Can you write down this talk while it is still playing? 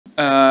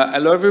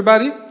Hello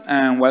everybody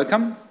and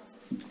welcome.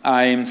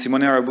 I'm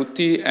Simone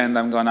Rabutti and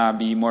I'm gonna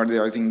be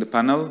moderating the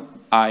panel.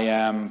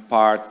 I'm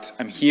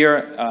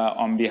here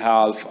on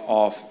behalf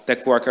of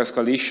Tech Workers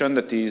Coalition,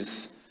 that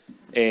is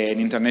an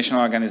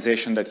international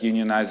organization that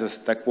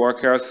unionizes tech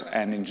workers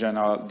and in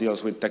general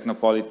deals with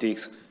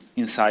technopolitics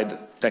inside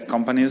tech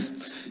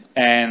companies,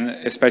 and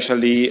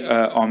especially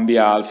on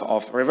behalf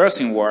of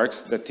Reversing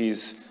Works, that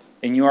is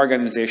a new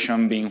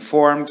organization being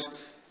formed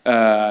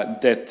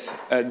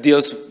that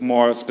deals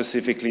more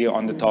specifically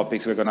on the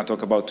topics we're going to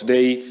talk about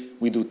today.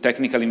 We do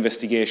technical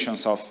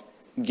investigations of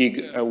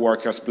gig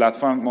workers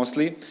platform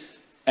mostly,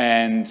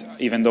 and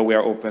even though we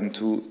are open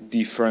to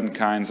different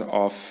kinds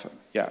of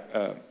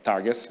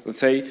targets, let's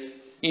say,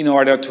 in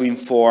order to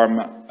inform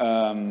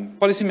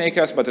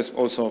policymakers, but it's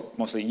also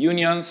mostly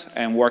unions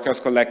and workers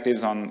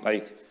collectives on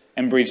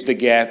and bridge the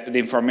gap, the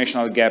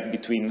informational gap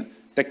between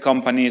tech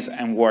companies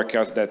and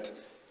workers that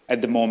at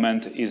the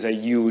moment is a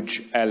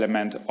huge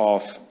element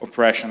of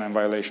oppression and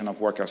violation of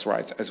workers'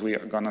 rights, as we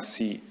are going to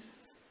see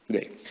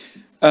today.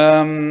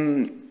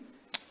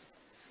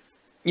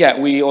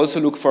 We also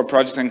look for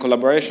projects and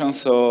collaborations,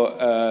 so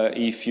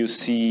if you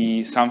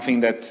see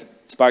something that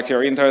sparks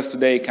your interest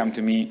today, come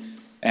to me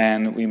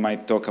and we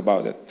might talk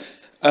about it.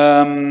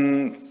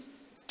 And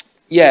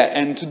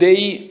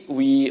today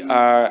we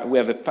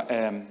have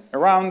a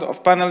round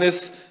of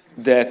panelists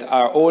that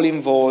are all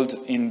involved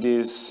in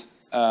this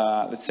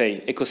let's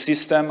say,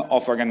 ecosystem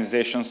of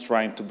organizations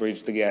trying to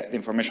bridge the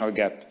informational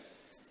gap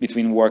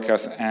between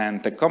workers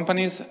and tech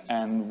companies.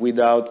 And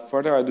without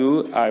further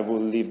ado, I will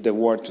leave the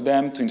word to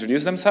them to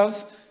introduce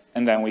themselves,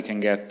 and then we can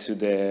get to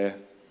the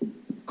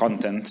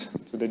content,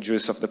 to the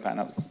juice of the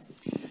panel.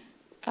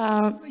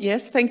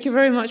 Yes, thank you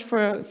very much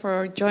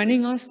for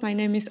joining us. My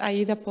name is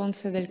Aida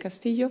Ponce del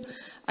Castillo.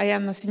 I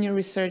am a senior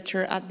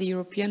researcher at the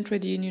European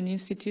Trade Union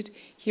Institute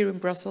here in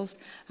Brussels.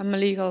 I'm a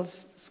legal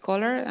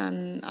scholar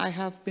and I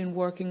have been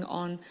working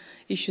on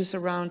issues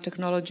around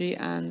technology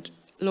and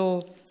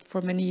law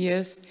for many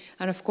years.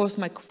 And of course,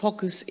 my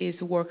focus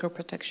is worker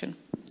protection.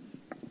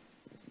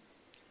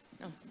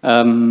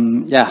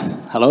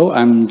 Hello,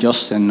 I'm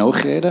Justin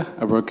Nogrede.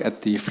 I work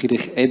at the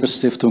Friedrich Ebert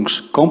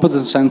Stiftung's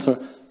Competence Center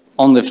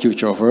on the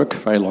Future of Work,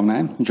 very long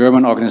name,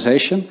 German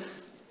organization.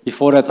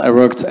 Before that, I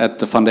worked at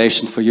the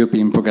Foundation for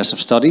European Progressive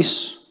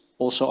Studies,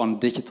 also on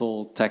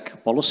digital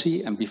tech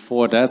policy. And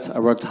before that, I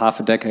worked half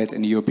a decade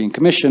in the European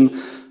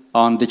Commission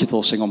on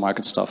digital single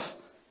market stuff.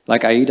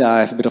 Like Aida,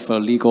 I have a bit of a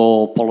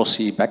legal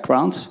policy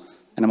background,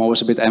 and I'm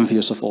always a bit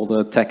envious of all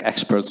the tech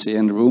experts here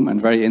in the room and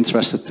very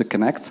interested to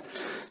connect,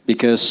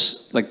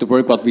 because the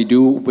work what we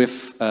do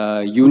with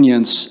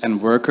unions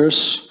and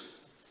workers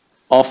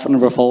often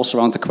revolves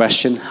around the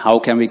question, how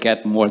can we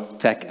get more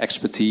tech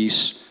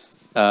expertise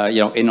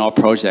in our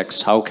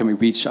projects? How can we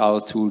reach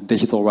out to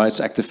digital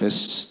rights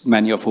activists,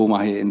 many of whom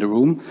are here in the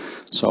room?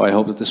 So I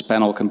hope that this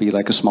panel can be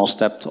like a small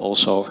step to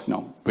also,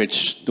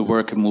 bridge the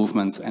worker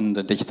movement and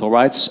the digital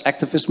rights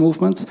activist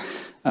movement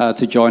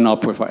to join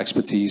up with our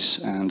expertise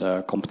and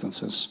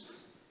competences.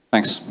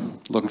 Thanks.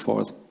 Looking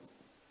forward.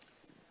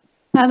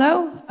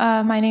 Hello,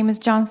 my name is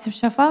John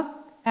Shafak,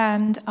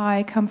 and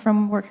I come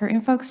from Worker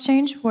Info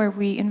Exchange, where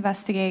we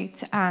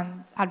investigate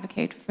and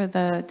advocate for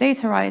the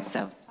data rights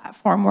of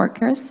platform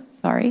workers.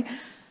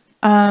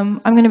 I'm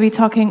going to be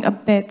talking a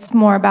bit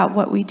more about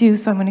what we do,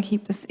 so I'm going to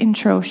keep this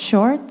intro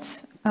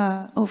short.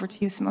 Over to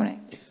you, Simone.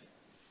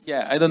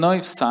 Yeah, I don't know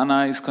if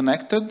Sana is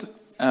connected.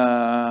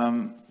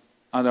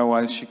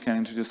 Otherwise, she can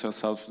introduce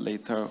herself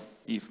later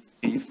if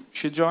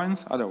she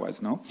joins.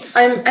 Otherwise, no.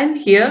 I'm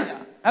here. Yeah.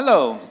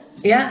 Hello.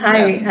 Yeah.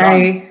 Hi. Yes,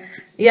 hi.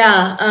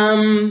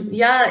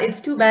 Yeah.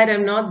 It's too bad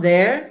I'm not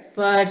there,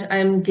 but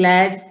I'm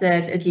glad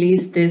that at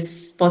least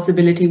this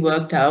possibility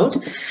worked out.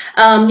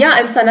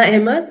 I'm Sana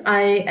Ahmed.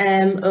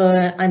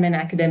 I'm an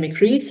academic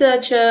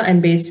researcher.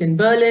 I'm based in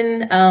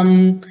Berlin.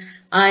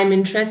 I'm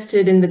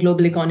interested in the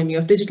global economy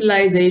of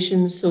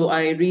digitalization, so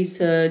I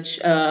research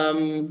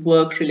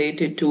work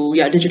related to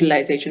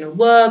digitalization of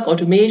work,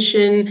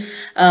 automation.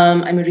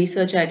 I'm a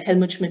researcher at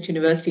Helmut Schmidt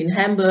University in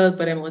Hamburg,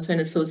 but I'm also an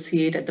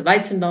associate at the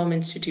Weizenbaum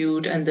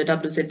Institute and the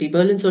WZB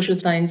Berlin Social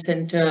Science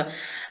Center.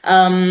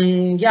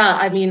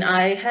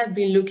 I have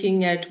been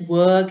looking at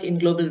work in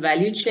global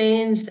value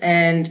chains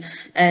and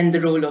the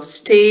role of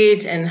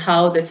state and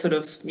how that sort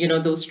of,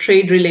 those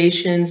trade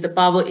relations, the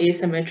power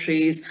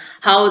asymmetries,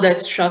 how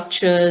that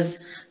structures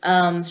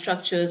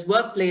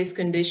workplace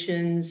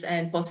conditions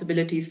and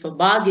possibilities for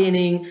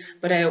bargaining.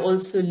 But I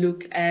also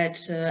look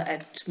at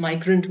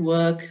migrant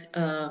work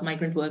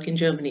in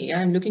Germany.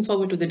 I'm looking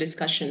forward to the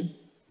discussion.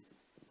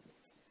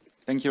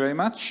 Thank you very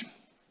much.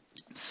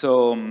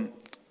 So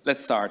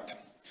let's start.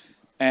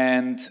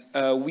 And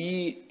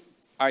we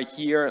are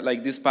here,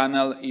 this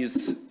panel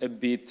is a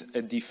bit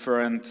a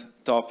different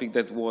topic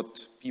than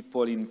what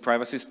people in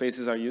privacy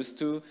spaces are used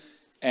to.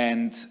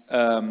 And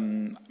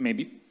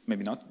maybe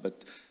not,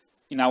 but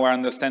in our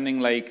understanding,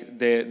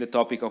 the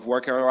topic of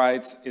worker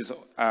rights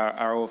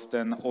are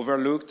often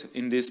overlooked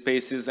in these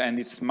spaces, and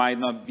it might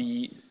not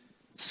be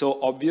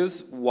so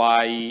obvious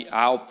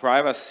how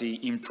privacy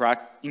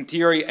in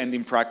theory and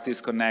in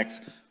practice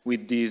connects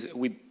with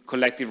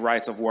collective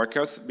rights of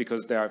workers,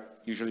 because they are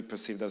usually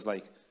perceived as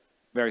like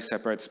very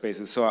separate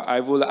spaces. So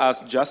I will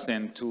ask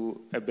Justin to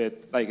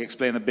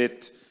explain a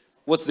bit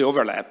what's the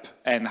overlap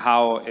and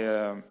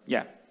how,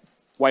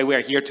 why we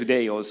are here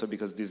today also,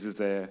 because this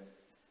is a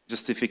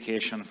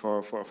justification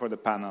for the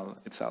panel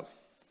itself.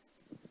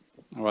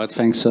 All right,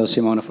 thanks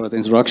Simone for that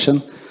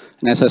introduction.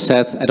 And as I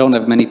said, I don't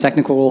have many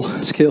technical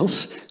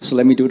skills, so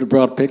let me do the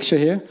broad picture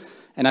here.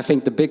 And I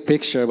think the big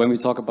picture when we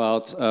talk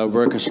about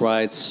workers'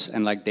 rights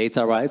and like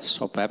data rights,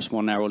 or perhaps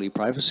more narrowly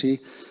privacy,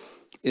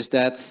 is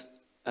that,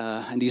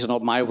 and these are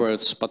not my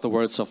words, but the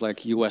words of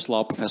like US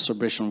law professor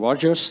Brishan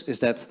Rogers, is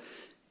that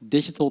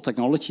digital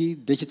technology,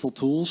 digital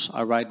tools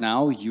are right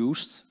now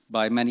used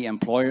by many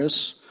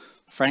employers,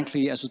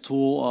 frankly, as a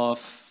tool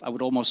of, I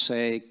would almost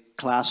say,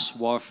 class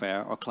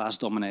warfare or class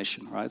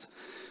domination, right?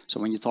 So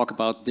when you talk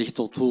about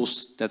digital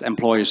tools that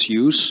employers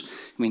use,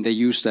 I mean, they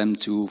use them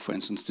to, for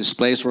instance,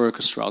 displace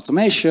workers through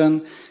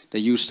automation. They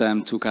use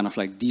them to kind of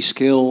like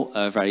de-skill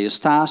various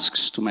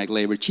tasks to make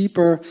labor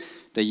cheaper.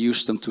 They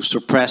use them to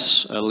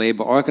suppress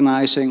labor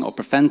organizing or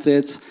prevent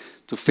it,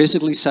 to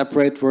physically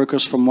separate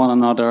workers from one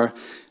another.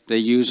 They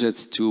use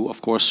it to,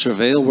 of course,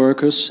 surveil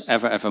workers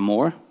ever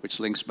more, which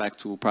links back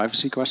to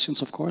privacy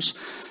questions, of course.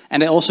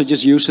 And they also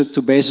just use it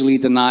to basically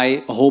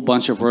deny a whole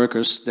bunch of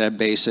workers their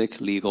basic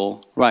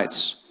legal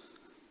rights.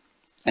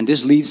 And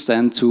this leads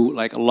then to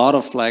like a lot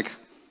of like,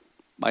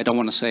 I don't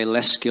want to say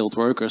less skilled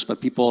workers,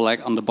 but people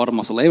like on the bottom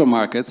of the labor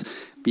market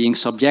being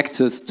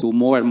subjected to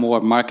more and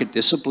more market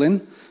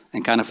discipline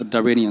and kind of a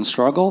Darwinian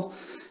struggle.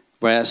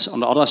 Whereas on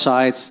the other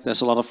side,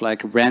 there's a lot of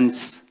like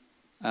rent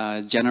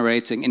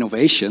generating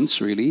innovations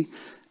really,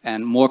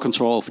 and more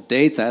control over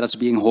data that's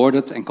being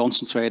hoarded and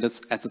concentrated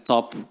at the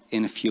top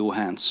in a few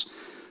hands.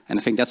 And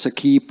I think that's a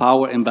key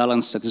power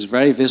imbalance that is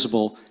very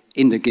visible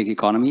in the gig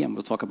economy, and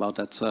we'll talk about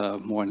that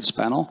more in this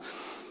panel.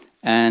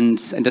 And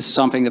this is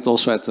something that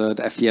also at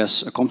the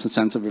FES Competence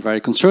Center we're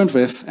very concerned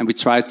with, and we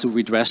try to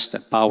redress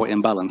that power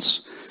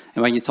imbalance.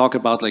 And when you talk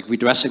about like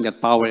redressing that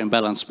power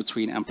imbalance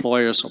between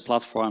employers or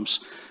platforms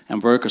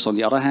and workers on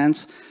the other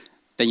hand,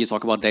 then you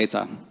talk about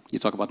data. You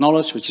talk about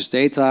knowledge, which is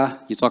data.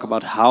 You talk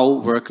about how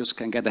workers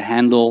can get a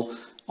handle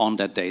on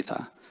that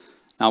data.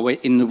 Now,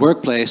 in the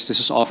workplace, this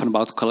is often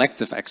about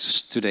collective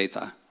access to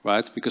data,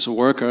 right? Because a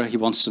worker, he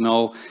wants to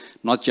know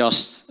not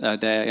just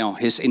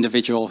his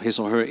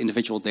or her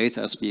individual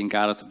data is being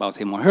gathered about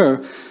him or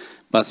her,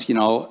 but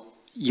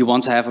you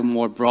want to have a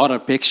more broader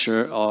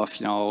picture of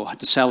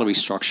the salary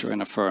structure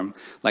in a firm,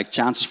 like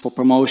chances for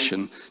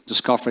promotion,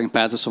 discovering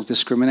patterns of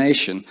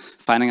discrimination,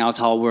 finding out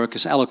how work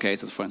is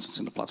allocated, for instance,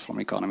 in the platform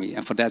economy.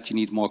 And for that, you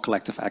need more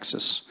collective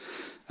access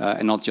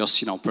and not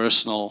just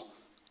personal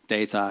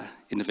data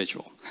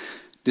individual.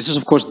 This is,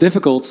 of course,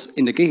 difficult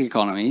in the gig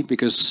economy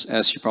because,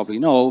 as you probably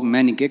know,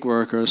 many gig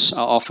workers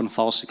are often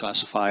falsely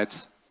classified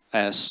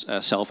as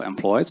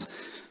self-employed.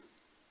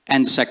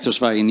 And the sector is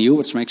very new,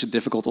 which makes it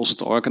difficult also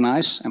to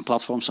organize. And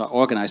platforms are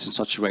organized in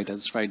such a way that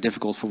it's very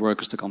difficult for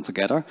workers to come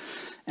together.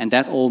 And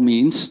that all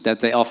means that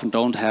they often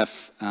don't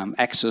have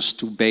access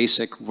to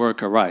basic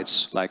worker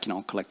rights, like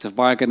collective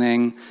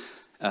bargaining,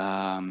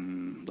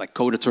 like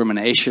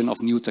co-determination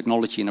of new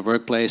technology in the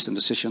workplace and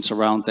decisions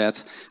around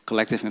that,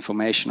 collective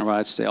information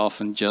rights. They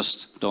often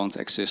just don't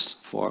exist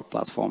for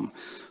platform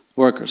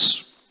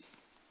workers.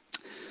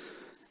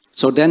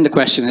 So then the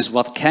question is,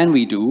 what can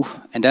we do?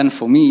 And then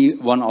for me,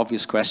 one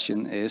obvious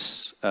question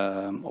is,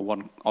 or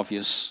one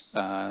obvious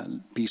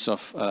piece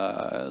of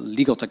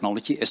legal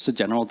technology is the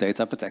General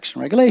Data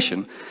Protection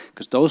Regulation.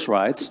 Because those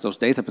rights, those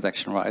data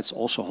protection rights,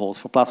 also hold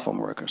for platform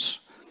workers.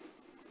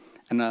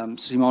 And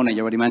Simone,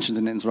 you already mentioned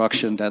in the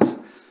introduction that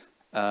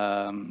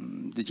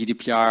the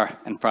GDPR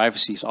and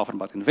privacy is often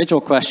about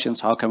individual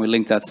questions. How can we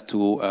link that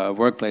to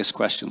workplace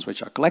questions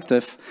which are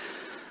collective?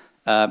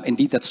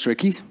 Indeed, that's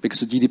tricky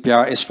because the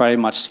GDPR is very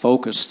much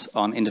focused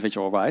on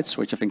individual rights,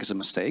 which I think is a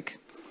mistake.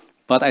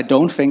 But I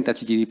don't think that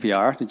the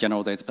GDPR, the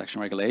General Data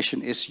Protection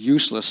Regulation, is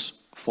useless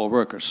for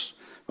workers.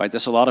 Right?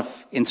 There's a lot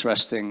of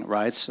interesting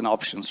rights and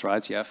options.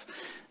 Right? You have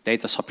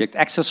data subject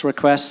access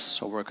requests,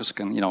 so workers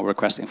can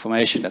request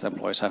information that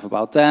employers have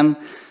about them.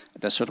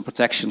 There's certain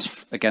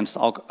protections against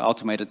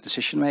automated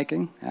decision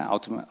making,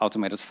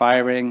 automated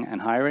firing and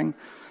hiring.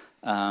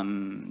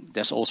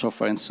 There's also,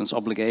 for instance,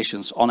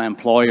 obligations on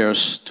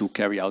employers to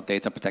carry out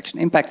data protection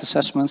impact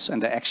assessments,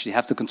 and they actually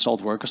have to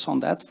consult workers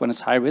on that when it's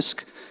high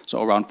risk,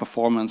 so around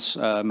performance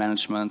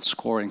management,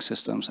 scoring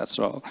systems, and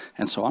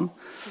so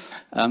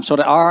on. So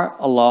there are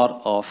a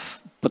lot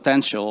of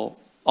potential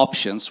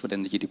options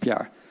within the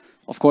GDPR.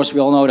 Of course, we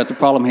all know that the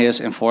problem here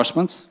is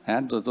enforcement.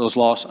 Those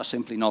laws are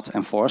simply not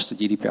enforced.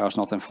 The GDPR is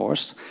not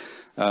enforced.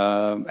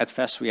 At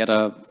FES, we had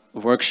a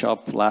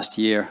workshop last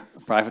year,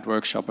 a private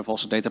workshop with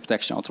also data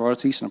protection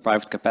authorities in a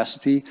private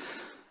capacity.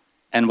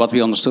 And what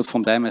we understood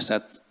from them is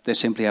that they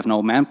simply have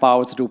no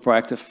manpower to do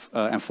proactive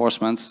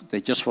enforcement.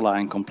 They just rely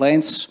on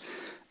complaints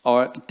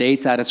or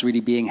data that's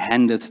really being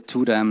handed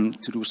to them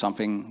to do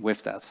something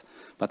with that.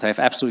 but they have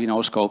absolutely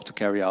no scope to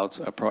carry out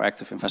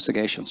proactive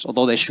investigations,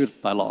 although they should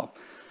by law.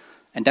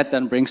 And that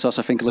then brings us,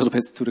 I think, a little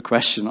bit to the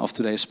question of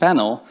today's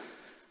panel,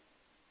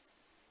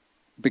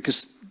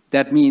 because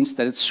that means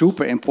that it's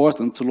super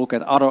important to look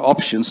at other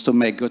options to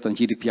make good on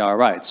GDPR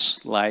rights,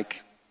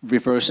 like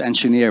reverse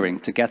engineering,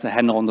 to get a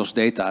handle on those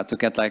data, to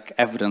get like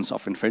evidence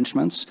of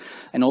infringements,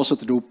 and also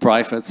to do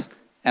private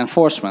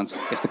enforcement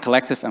if the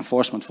collective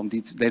enforcement from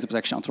the data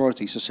protection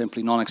authorities is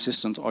simply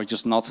non-existent or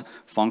just not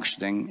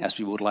functioning as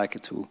we would like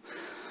it to.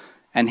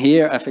 And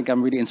here I think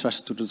I'm really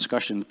interested to the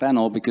discussion in the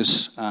panel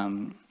because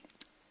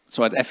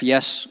so at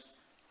FES,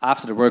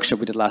 after the workshop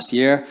we did last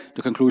year,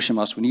 the conclusion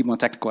was we need more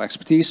technical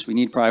expertise, we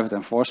need private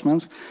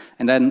enforcement,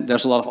 and then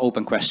there's a lot of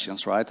open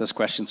questions, right? There's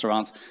questions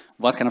around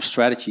what kind of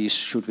strategies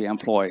should we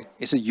employ?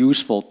 Is it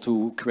useful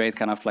to create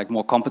kind of like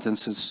more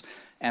competences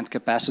and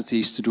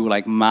capacities to do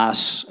like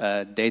mass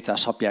data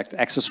subject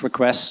access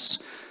requests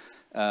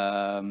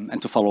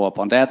and to follow up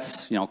on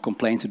that, you know,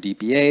 complain to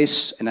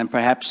DPAs, and then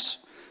perhaps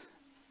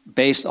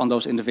based on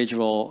those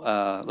individual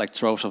like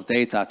troves of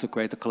data to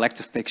create a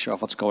collective picture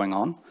of what's going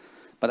on.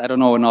 But I don't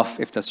know enough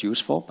if that's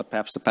useful, but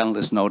perhaps the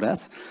panelists know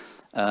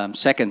that.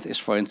 Second is,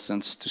 for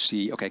instance, to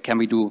see, okay, can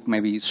we do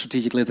maybe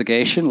strategic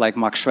litigation like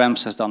Max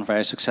Schrems has done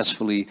very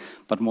successfully,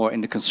 but more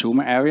in the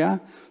consumer area?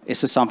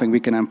 Is this something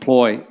we can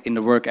employ in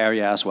the work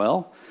area as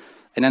well?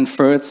 And then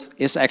third,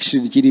 is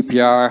actually the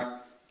GDPR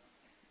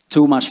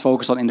too much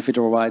focused on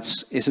individual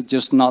rights? Is it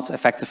just not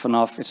effective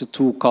enough? Is it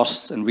too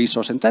cost and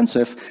resource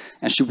intensive?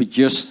 And should we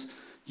just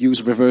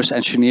use reverse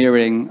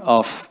engineering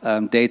of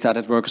data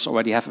that workers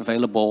already have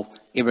available,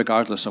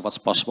 irregardless of what's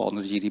possible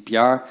under the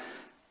GDPR,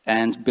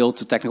 and build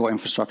the technical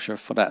infrastructure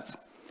for that?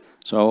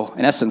 So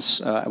in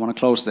essence, I want to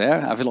close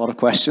there. I have a lot of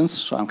questions,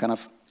 so I'm kind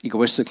of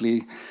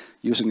egoistically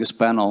using this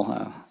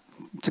panel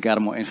to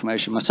gather more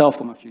information myself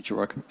for my future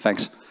work.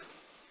 Thanks.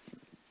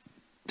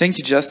 Thank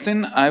you,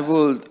 Justin. I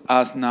will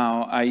ask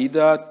now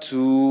Aida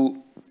to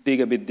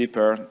dig a bit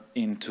deeper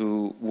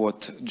into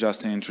what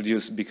Justin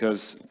introduced,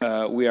 because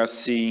we are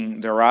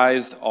seeing the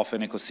rise of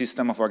an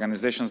ecosystem of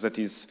organizations that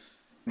is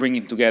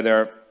bringing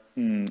together,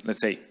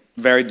 let's say,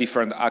 very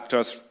different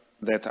actors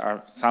that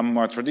are some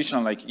more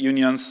traditional, like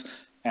unions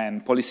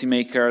and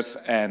policymakers,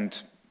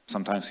 and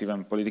sometimes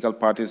even political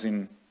parties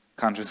in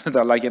countries that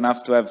are lucky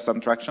enough to have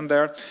some traction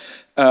there,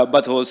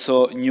 but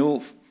also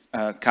new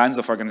kinds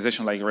of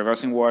organizations like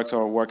Reversing Works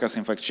or Workers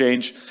Info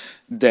Exchange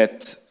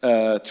that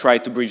try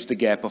to bridge the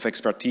gap of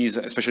expertise,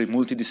 especially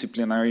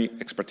multidisciplinary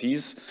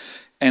expertise.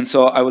 And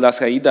so I would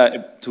ask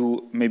Aida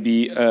to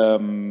maybe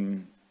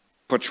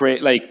portray,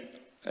 like,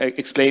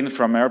 explain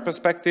from her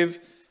perspective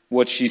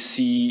what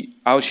she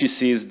how she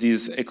sees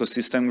this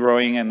ecosystem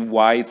growing and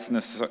why it's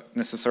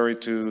necessary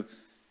to,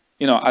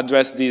 you know,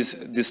 address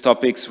these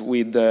topics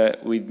with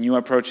new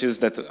approaches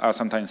that are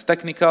sometimes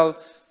technical.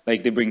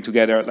 Like they bring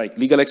together like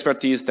legal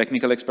expertise,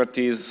 technical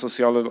expertise,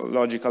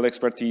 sociological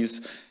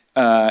expertise,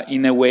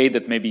 in a way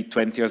that maybe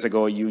 20 years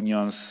ago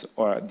unions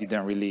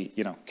didn't really,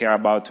 you know, care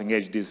about to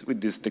engage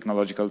with these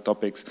technological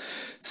topics.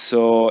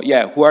 So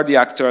yeah, who are the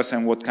actors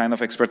and what kind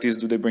of expertise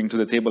do they bring to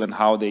the table and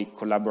how they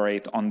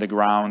collaborate on the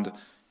ground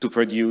to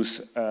produce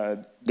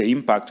the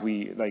impact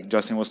like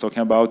Justin was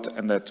talking about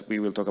and that we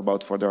will talk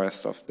about for the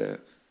rest of the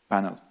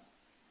panel.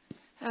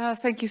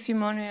 Thank you,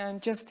 Simone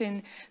and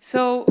Justin.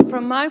 So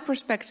from my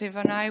perspective,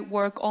 and I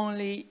work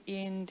only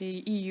in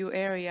the EU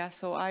area,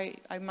 so I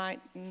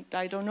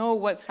don't know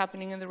what's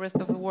happening in the rest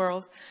of the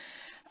world.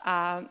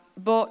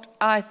 But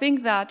I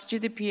think that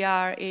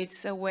GDPR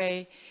is a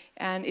way,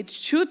 and it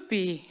should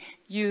be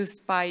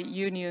used by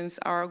unions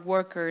or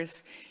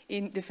workers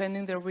in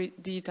defending their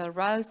digital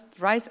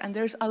rights, and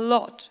there's a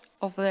lot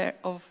of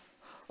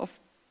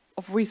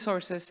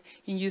resources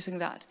in using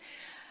that.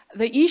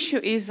 The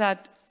issue is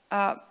that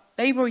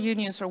labor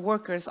unions or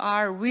workers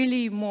are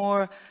really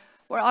more,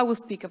 well, I will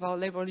speak about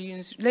labor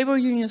unions. Labor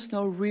unions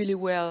know really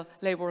well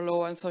labor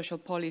law and social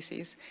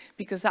policies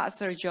because that's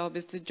their job.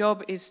 The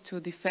job is to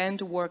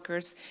defend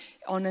workers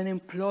on an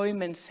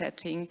employment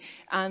setting.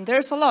 And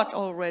there's a lot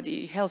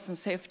already, health and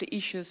safety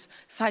issues,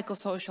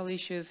 psychosocial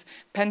issues,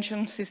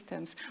 pension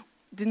systems,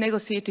 the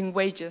negotiating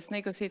wages,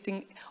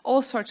 negotiating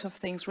all sorts of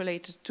things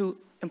related to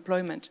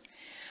employment.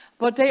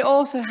 But they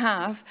also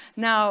have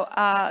now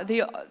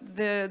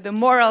the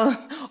moral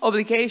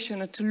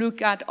obligation to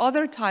look at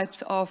other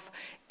types of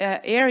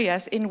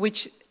areas in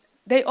which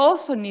they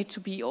also need to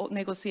be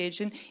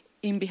negotiating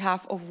in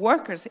behalf of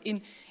workers,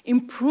 in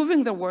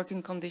improving their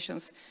working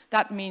conditions.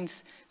 That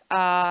means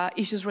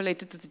issues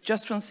related to the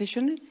just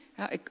transition,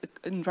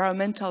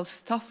 environmental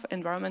stuff,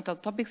 environmental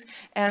topics,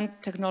 and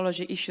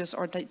technology issues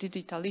or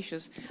digital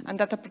issues. And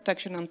data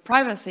protection and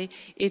privacy,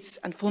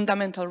 and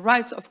fundamental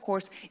rights, of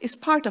course, is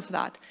part of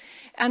that.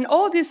 And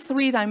all these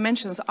three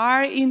dimensions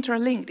are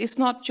interlinked. It's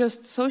not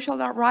just social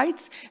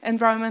rights,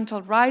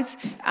 environmental rights,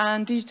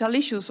 and digital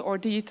issues or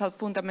digital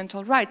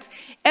fundamental rights.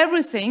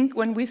 Everything,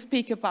 when we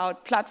speak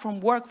about platform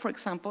work, for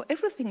example,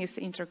 everything is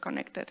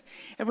interconnected.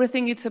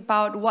 Everything is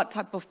about what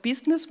type of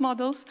business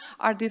models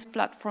are these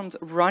platforms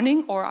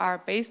running or are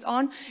based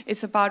on.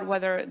 It's about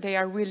whether they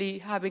are really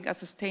having a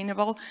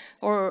sustainable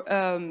or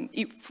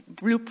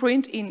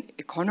blueprint in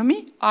economy,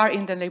 are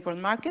in the labor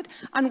market,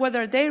 and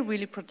whether they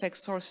really protect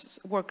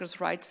workers'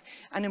 rights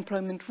and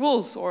employment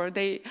rules, or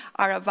they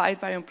are abide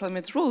by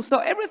employment rules. So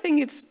everything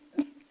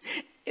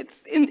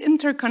it's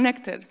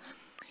interconnected.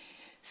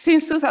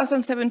 Since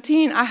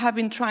 2017, I have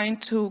been trying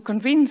to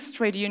convince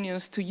trade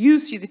unions to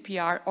use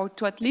GDPR, or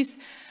to at least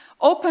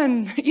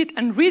open it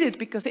and read it,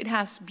 because it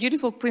has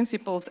beautiful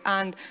principles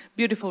and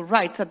beautiful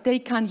rights that they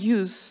can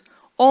use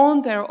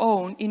on their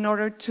own in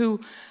order to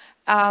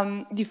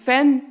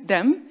defend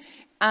them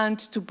and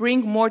to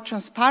bring more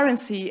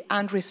transparency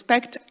and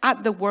respect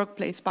at the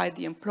workplace by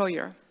the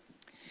employer.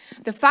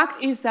 The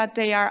fact is that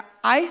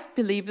I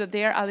believe that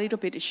they are a little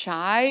bit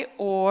shy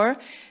or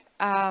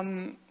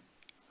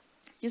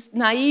just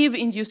naive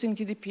in using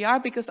GDPR,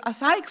 because,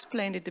 as I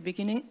explained at the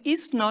beginning,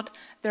 it's not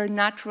their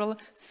natural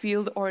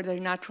field or their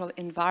natural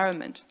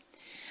environment.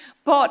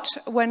 But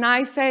when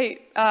I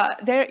say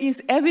there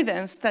is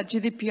evidence that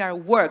GDPR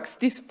works,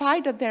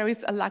 despite that there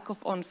is a lack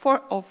of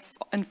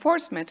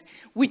enforcement,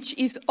 which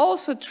is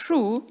also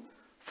true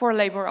for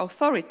labor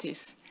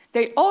authorities.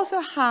 They also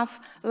have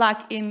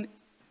lack in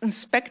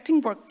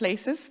inspecting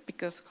workplaces,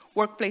 because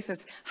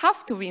workplaces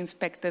have to be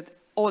inspected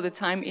all the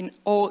time in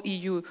all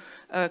EU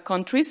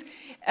countries.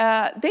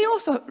 They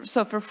also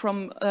suffer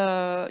from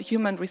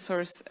human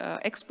resource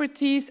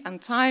expertise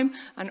and time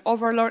and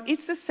overload.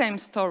 It's the same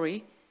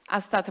story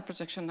as data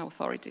protection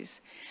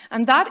authorities.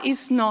 And that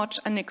is not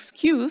an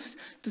excuse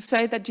to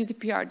say that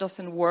GDPR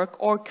doesn't work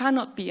or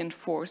cannot be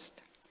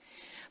enforced.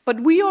 But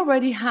we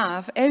already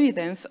have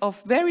evidence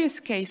of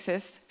various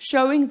cases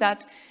showing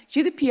that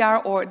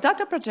GDPR or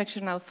data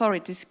protection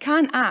authorities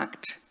can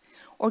act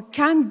or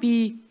can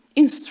be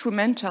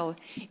instrumental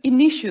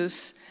in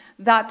issues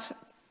that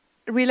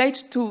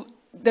relate to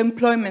the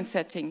employment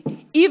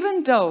setting,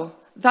 even though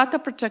data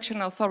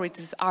protection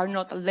authorities are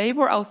not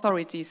labor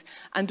authorities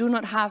and do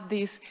not have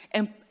this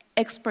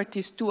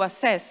expertise to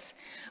assess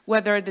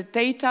whether the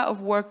data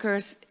of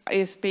workers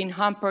is being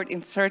hampered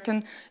in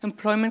certain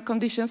employment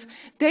conditions.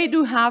 They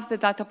do have the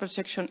data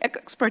protection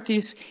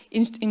expertise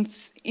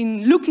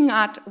in looking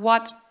at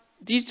what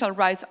digital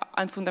rights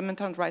and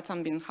fundamental rights are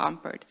being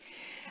hampered.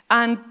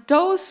 And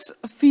those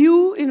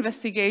few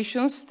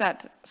investigations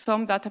that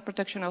some data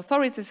protection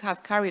authorities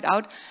have carried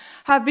out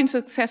have been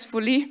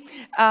successfully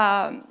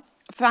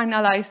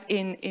finalized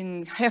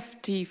in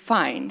hefty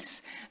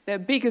fines. The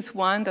biggest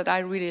one that I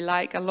really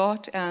like a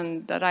lot,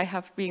 and that I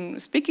have been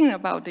speaking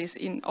about this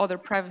in other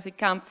privacy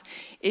camps,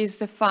 is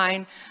the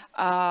fine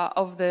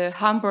of the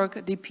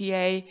Hamburg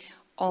DPA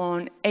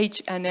on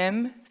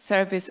H&M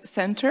Service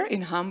Center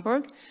in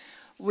Hamburg,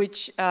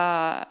 which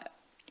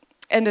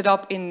ended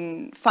up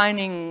in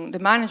fining the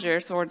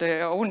managers or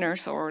the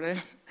owners or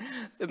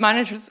the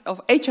managers of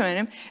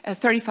H&M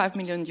 35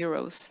 million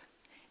euros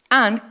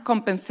and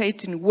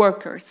compensating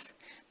workers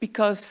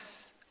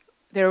because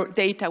their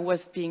data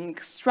was being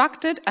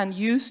extracted and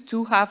used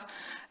to have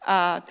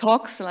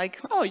talks like,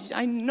 oh,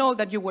 I know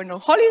that you went on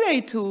holiday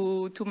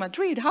to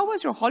Madrid. How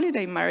was your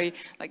holiday, Mary?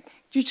 Like,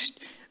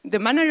 the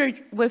manager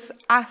was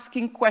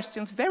asking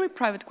questions, very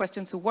private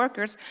questions to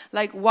workers,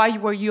 like, why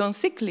were you on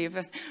sick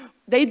leave?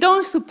 They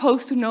don't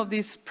supposed to know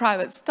this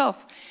private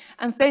stuff.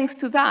 And thanks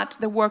to that,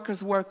 the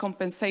workers were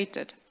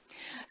compensated.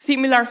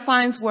 Similar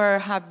fines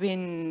have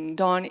been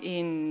done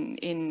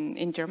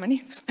in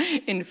Germany,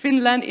 in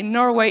Finland, in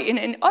Norway,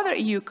 in other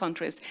EU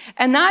countries.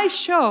 And I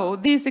show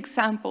these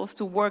examples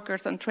to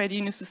workers and trade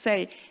unions to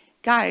say,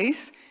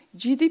 guys,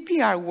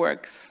 GDPR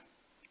works.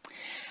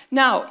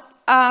 Now,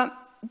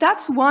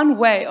 that's one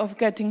way of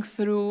getting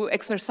through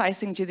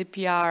exercising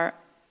GDPR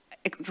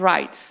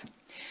rights.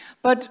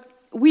 But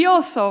we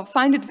also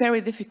find it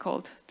very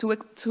difficult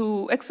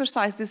to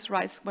exercise these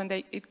rights when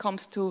it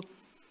comes to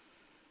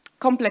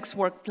complex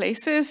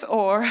workplaces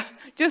or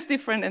just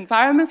different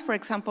environments, for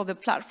example, the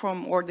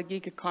platform or the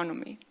gig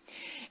economy.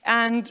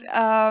 And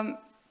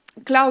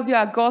Claudio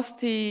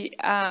Agosti,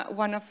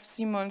 one of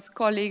Simon's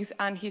colleagues,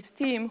 and his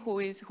team,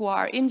 who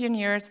are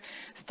engineers,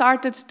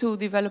 started to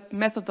develop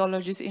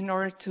methodologies in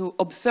order to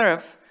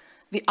observe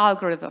the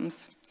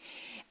algorithms.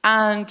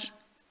 And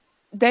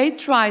they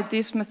tried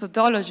this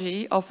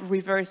methodology of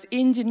reverse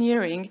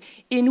engineering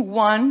in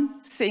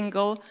one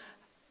single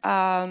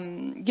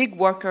gig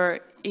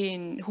worker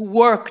who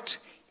worked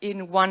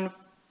in one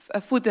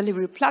food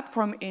delivery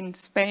platform in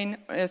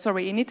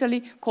in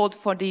Italy, called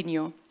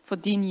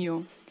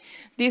Fodinio.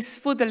 This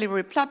food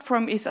delivery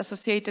platform is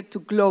associated to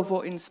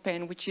Glovo in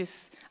Spain, which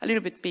is a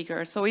little bit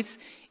bigger. So it's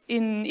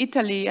in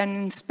Italy and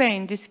in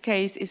Spain, this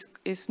case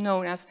is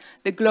known as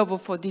the Glovo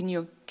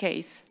Fodinio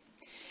case.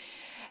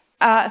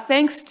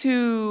 Thanks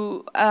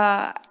to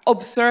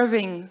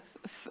observing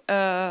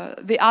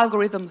the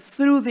algorithm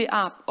through the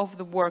app of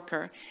the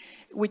worker,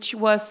 which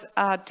was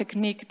a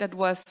technique that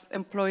was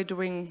employed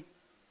during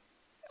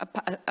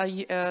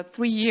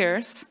 3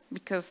 years,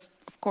 because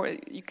of course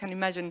you can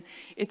imagine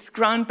it's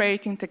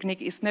groundbreaking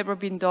technique, it's never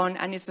been done,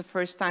 and it's the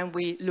first time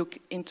we look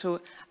into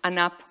an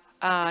app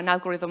an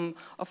algorithm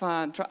of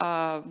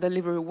a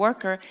delivery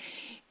worker,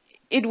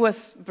 it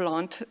was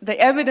blunt. The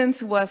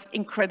evidence was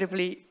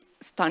incredibly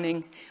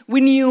stunning. We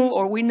knew,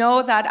 or we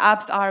know, that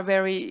apps are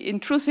very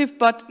intrusive,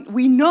 but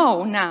we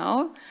know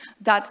now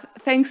that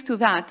thanks to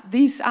that,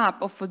 this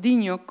app of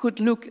Fodinho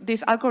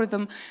this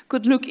algorithm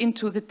could look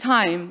into the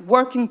time,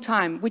 working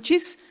time, which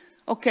is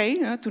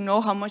okay, to know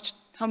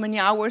how many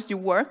hours you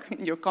work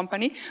in your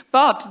company,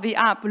 but the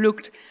app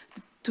looked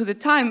to the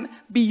time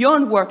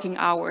beyond working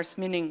hours,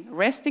 meaning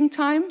resting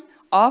time,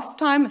 off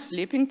time,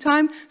 sleeping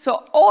time.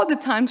 So all the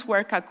times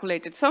were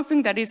calculated,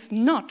 something that is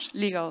not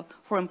legal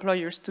for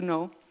employers to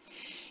know.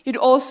 It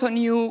also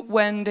knew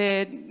when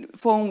the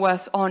phone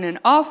was on and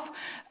off,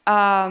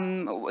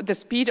 the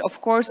speed, of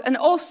course, and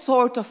all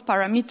sorts of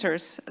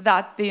parameters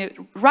that the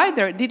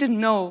rider didn't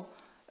know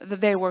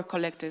that they were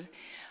collected.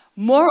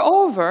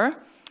 Moreover,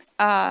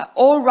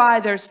 all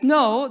riders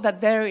know that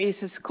there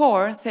is a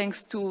score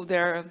thanks to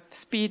their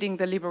speeding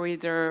delivery,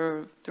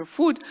 their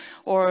food,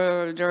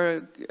 or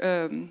their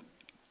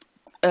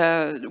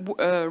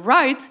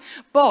rides,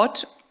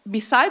 but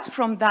besides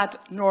from that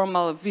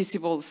normal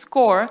visible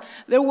score,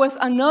 there was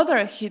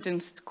another hidden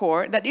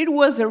score, that it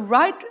was a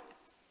ride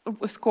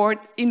score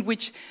in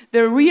which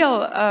the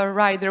real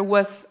rider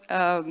was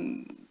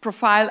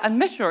profiled and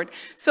measured.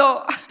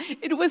 So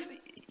it was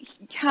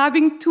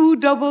having two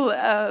double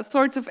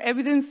sorts of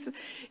evidence,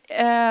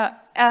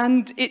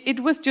 and it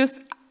was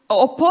just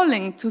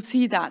appalling to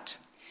see that.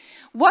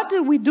 What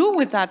did we do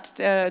with that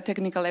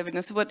technical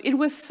evidence? But it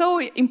was so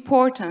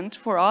important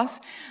for us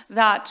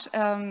that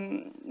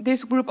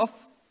this group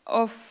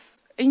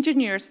of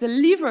engineers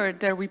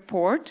delivered their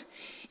report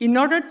in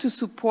order to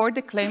support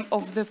the claim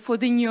of the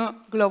Fodinho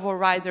global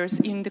riders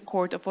in the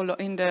court of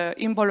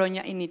in Bologna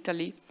in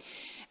Italy.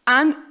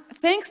 And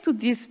thanks to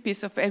this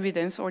piece of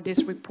evidence, or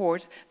this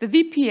report, the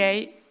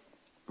DPA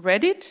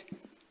read it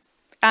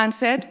and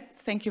said,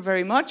 thank you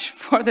very much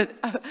for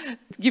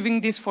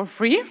giving this for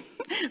free,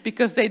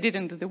 because they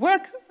didn't do the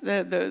work.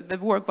 The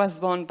work was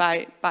done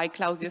by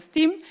Claudia's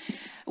team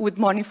with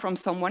money from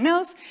someone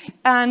else.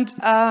 And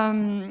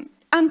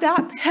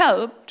that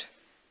helped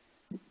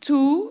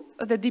to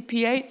the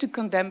DPA to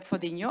condemn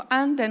Fodinho,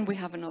 and then we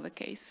have another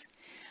case.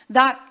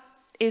 That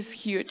is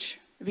huge,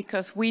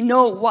 because we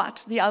know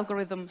what the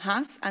algorithm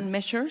has and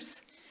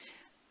measures.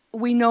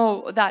 We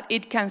know that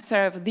it can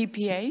serve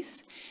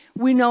DPAs.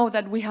 We know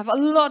that we have a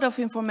lot of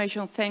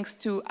information thanks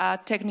to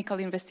technical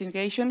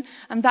investigation,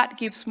 and that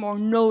gives more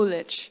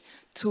knowledge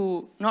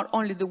to not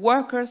only the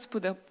workers,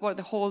 but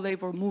the whole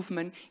labor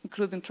movement,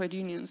 including trade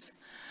unions.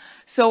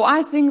 So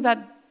I think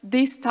that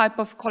this type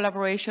of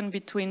collaboration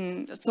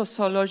between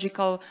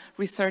sociological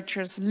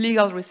researchers,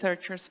 legal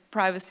researchers,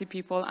 privacy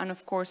people, and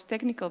of course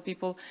technical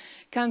people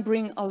can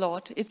bring a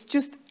lot. It's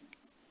just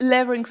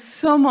leveraging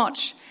so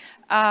much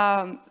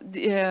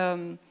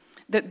the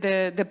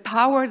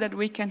power that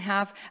we can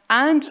have,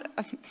 and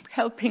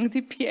helping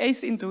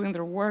DPAs in doing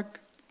their work.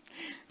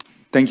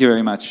 Thank you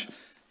very much.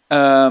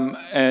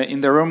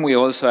 In the room, we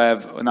also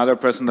have another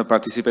person that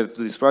participated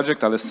to this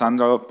project,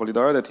 Alessandro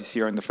Polidoro, that is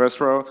here in the first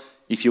row.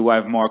 If you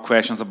have more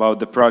questions about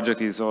the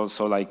project, is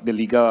also like the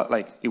legal,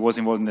 like it was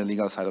involved in the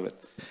legal side of it.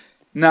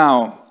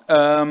 Now,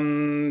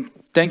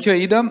 thank you,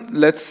 Aida.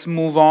 Let's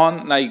move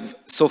on. Like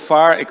so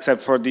far,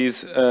 except for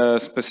this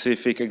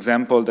specific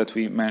example that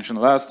we mentioned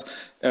last,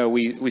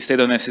 we stayed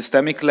on a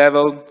systemic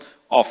level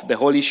of the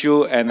whole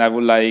issue, and I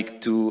would like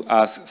to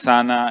ask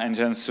Sana and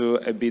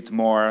Jensu a bit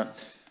more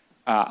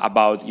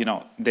about,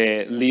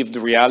 the lived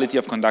reality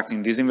of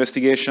conducting these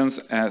investigations,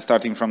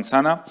 starting from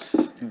Sana,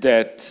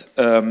 that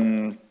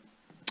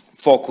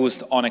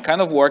focused on a kind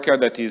of worker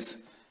that is,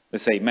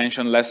 let's say,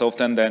 mentioned less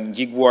often than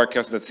gig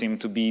workers that seem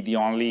to be the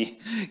only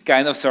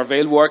kind of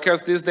surveilled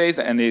workers these days,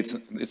 and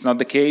it's not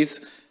the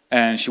case.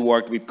 And she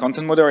worked with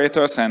content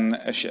moderators, and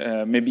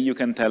maybe you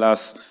can tell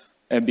us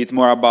a bit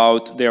more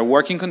about their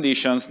working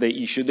conditions,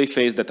 the issues they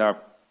face that are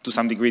to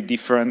some degree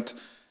different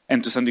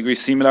and to some degree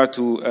similar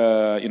to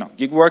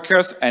gig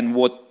workers, and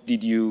what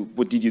did you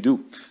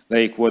do?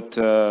 Like what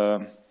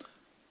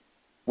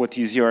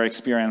is your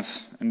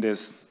experience in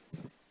this?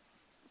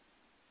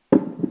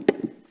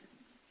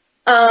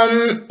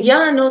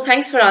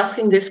 Thanks for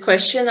asking this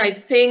question. I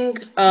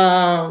think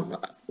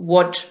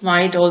what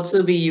might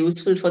also be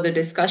useful for the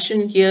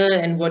discussion here,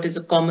 and what is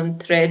a common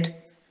thread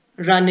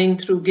running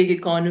through gig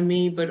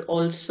economy, but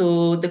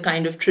also the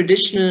kind of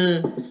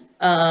traditional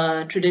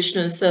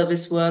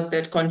service work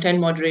that content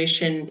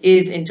moderation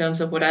is, in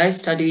terms of what I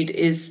studied,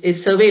 is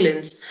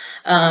surveillance,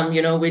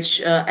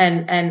 which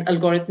and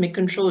algorithmic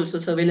control. So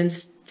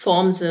surveillance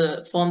forms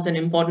an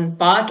important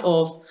part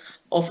of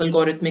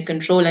algorithmic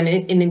control. And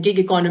in gig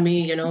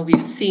economy,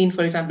 we've seen,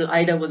 for example,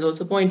 Ida was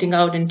also pointing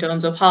out in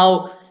terms of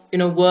how,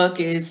 work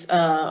is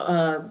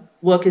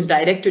work is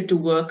directed to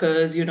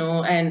workers,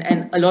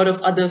 and a lot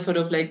of other sort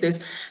of like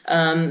this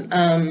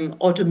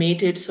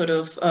automated sort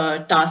of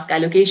task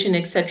allocation,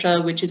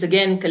 etc., which is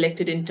again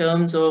collected in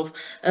terms of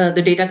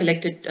the data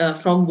collected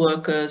from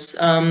workers.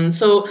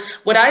 So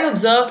what I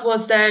observed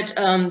was that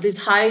these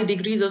high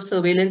degrees of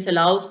surveillance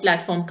allows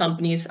platform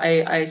companies,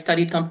 I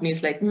studied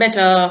companies like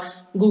Meta,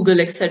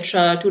 Google,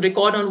 etc., to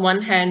record on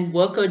one hand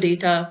worker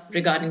data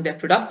regarding their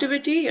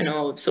productivity,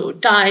 so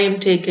time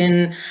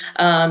taken,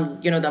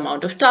 the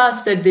amount of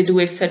tasks that they do,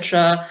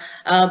 etc.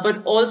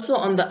 But also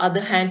on the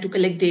other hand, to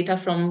collect data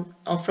from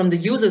the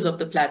users of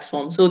the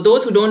platform. So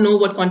those who don't know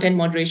what content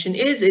moderation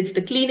is, it's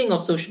the cleaning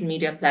of social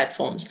media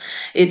platforms.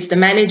 It's the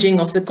managing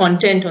of the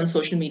content on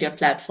social media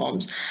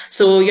platforms.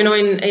 So,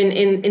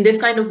 in this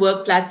kind of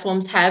work,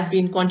 platforms have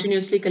been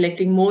continuously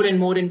collecting more and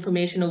more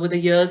information over the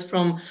years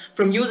from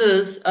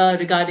users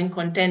regarding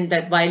content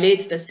that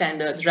violates the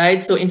standards,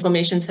 right? So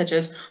information such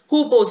as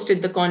who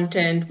posted the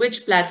content,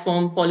 which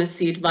platform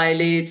policy it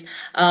violates,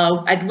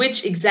 at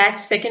which exact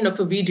second of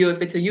a video,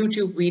 if it's a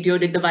YouTube video,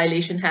 did the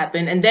violation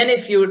happen? And then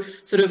if you're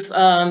sort of,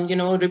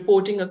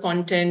 reporting a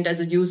content as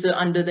a user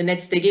under the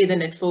NetzDG, the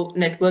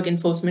Network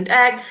Enforcement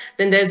Act,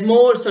 then there's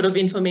more sort of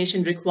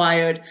information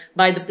required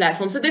by the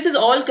platform. So this is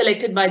all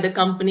collected by the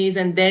companies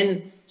and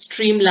then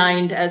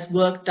streamlined as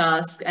work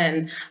tasks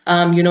and,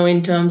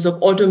 in terms of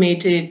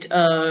automated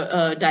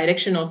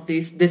direction of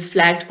this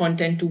flagged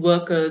content to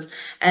workers.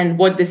 And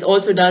what this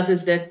also does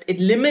is that it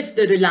limits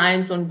the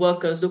reliance on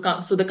workers.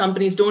 So the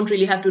companies don't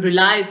really have to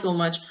rely so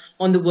much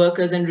on the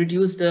workers and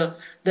reduce the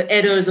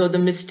errors or the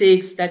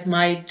mistakes that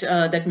might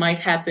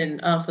happen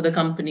for the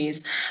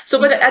companies. So,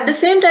 but at the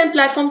same time,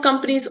 platform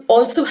companies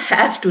also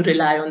have to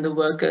rely on the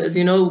workers.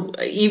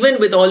 Even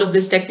with all of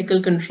this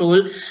technical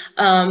control,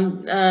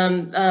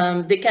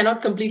 they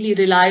cannot completely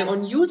rely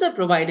on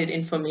user-provided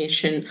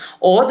information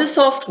or the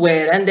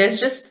software. And there's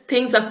just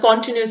things are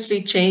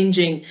continuously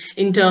changing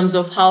in terms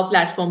of how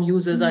platform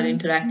users are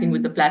interacting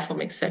with the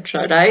platform,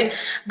 etc. Right?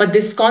 But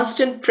this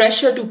constant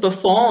pressure to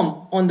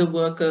perform on the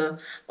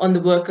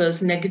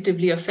workers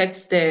negatively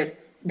affects their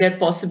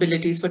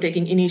possibilities for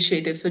taking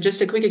initiatives. So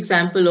just a quick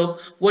example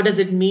of what does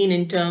it mean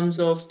in terms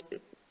of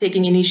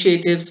taking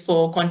initiatives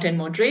for content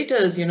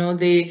moderators.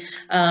 There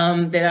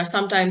are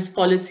sometimes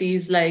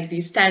policies like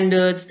these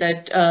standards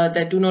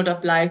that do not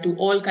apply to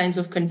all kinds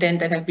of content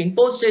that have been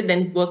posted.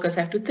 Then workers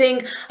have to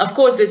think. Of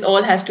course, this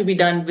all has to be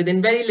done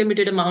within very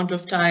limited amount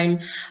of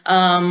time.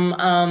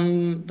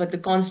 But the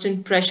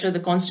constant pressure, the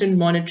constant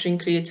monitoring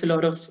creates a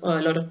lot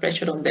of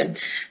pressure on them.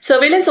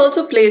 Surveillance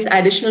also plays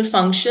additional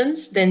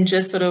functions than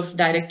just sort of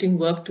directing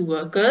work to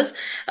workers.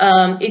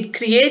 It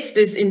creates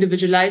this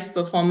individualized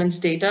performance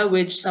data,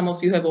 which some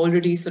of you have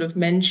already sort of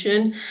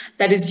mentioned,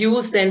 that is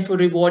used then for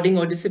rewarding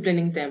or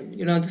disciplining them.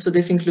 So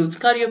this includes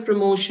career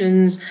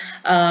promotions,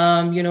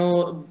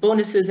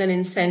 bonuses and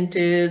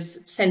incentives,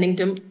 sending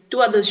them to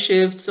other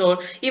shifts, or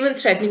even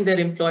threatening their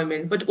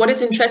employment. But what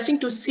is interesting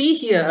to see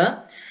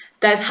here,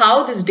 that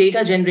how this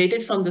data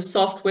generated from the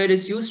software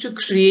is used to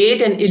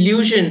create an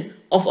illusion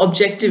of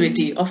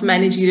objectivity, of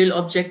managerial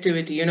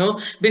objectivity.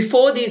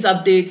 Before these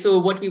updates, so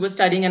what we were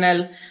studying,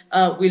 and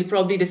we'll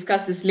probably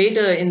discuss this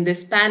later in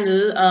this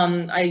panel,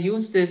 I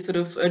use this sort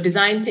of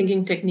design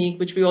thinking technique,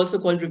 which we also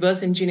call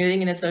reverse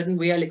engineering in a certain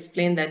way. I'll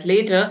explain that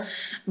later.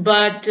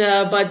 But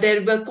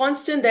there are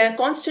constant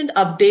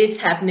updates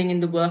happening in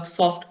the work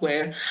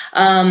software.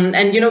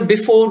 And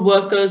before,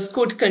 workers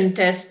could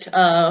contest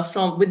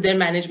with their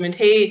management,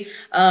 hey,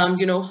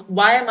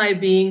 why am I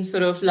being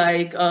sort of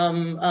like,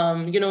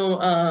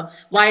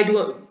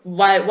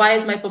 why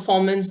is my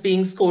performance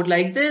being scored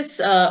like this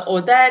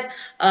or that?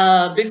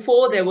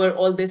 Before, there were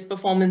all these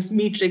performance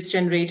metrics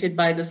generated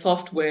by the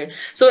software.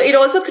 So it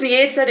also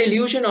creates that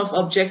illusion of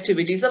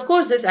objectivities. Of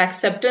course, this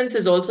acceptance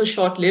is also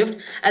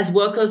short-lived, as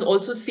workers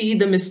also see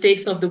the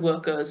mistakes of the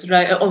workers,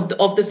 right,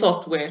 of the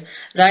software,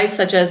 right,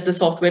 such as the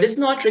software is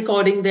not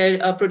recording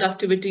their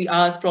productivity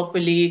hours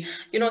properly.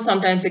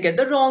 Sometimes they get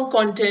the wrong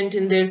content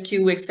in their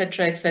queue,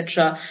 etc.,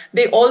 etc.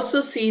 They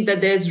also see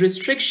that there's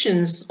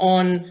restrictions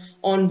on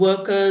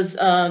workers,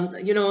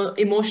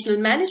 emotional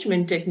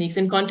management techniques.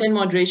 In content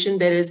moderation,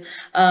 there is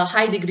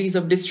high degrees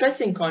of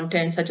distressing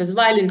content, such as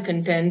violent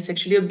content,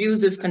 sexually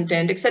abusive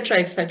content, etc.,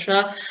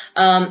 etc.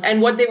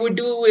 And what they would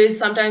do is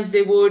sometimes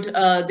they would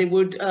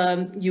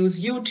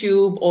use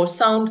YouTube or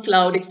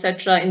SoundCloud,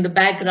 etc., in the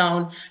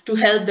background to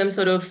help them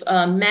sort of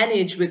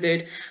manage with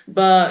it,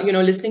 but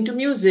listening to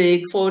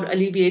music for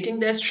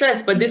alleviating their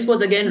stress. But this was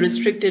again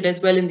restricted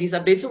as well in these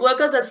updates. So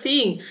workers are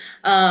seeing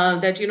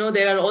that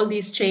there are all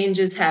these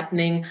changes happening.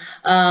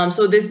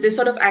 So this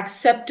sort of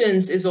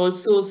acceptance is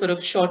also sort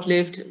of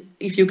short-lived,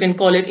 if you can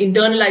call it.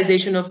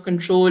 Internalization of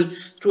control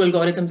through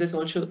algorithms is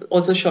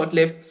also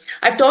short-lived.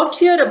 I've talked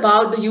here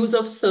about the use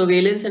of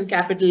surveillance and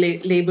capital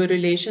labor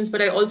relations,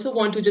 but I also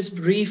want to just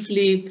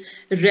briefly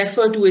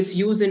refer to its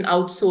use in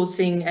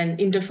outsourcing and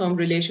interfirm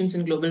relations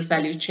in global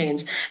value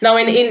chains. Now,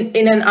 in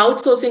an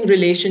outsourcing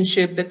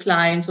relationship, the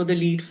clients or the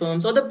lead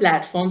firms or the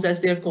platforms,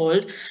 as they're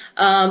called,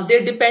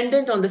 they're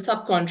dependent on the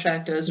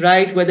subcontractors,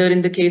 right? Whether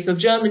in the case of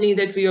Germany,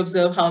 company that we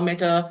observe how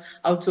Meta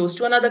outsourced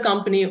to another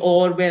company,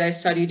 or where I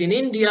studied in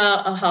India,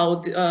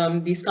 how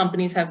these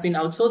companies have been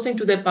outsourcing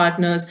to their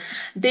partners.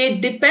 They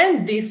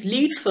depend, these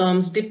lead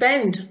firms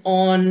depend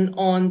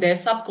on their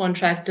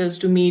subcontractors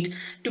to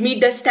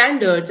meet their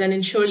standards and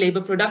ensure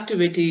labor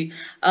productivity.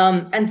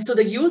 And so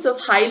the use of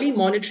highly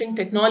monitoring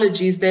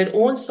technologies, their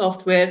own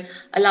software,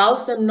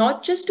 allows them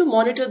not just to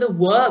monitor the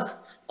work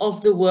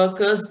of the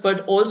workers, but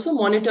also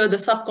monitor the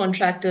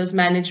subcontractors'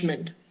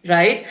 management,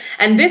 right?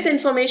 And this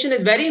information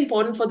is very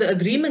important for the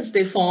agreements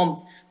they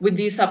form with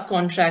these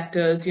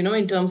subcontractors, you know,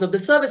 in terms of the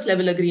service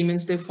level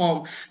agreements they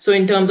form. So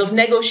in terms of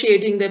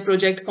negotiating their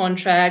project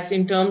contracts,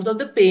 in terms of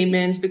the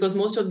payments, because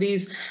most of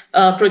these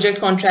project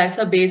contracts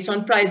are based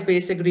on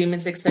price-based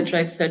agreements, et cetera,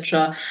 et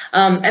cetera.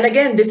 And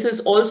again, this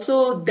is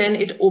also, then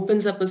it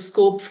opens up a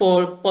scope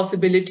for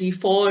possibility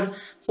for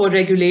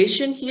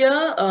regulation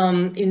here,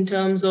 in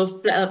terms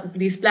of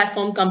these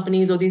platform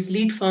companies or these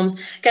lead firms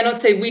cannot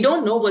say, we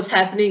don't know what's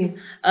happening,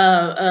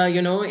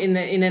 you know, in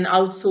an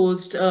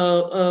outsourced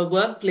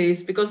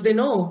workplace, because they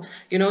know,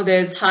 you know,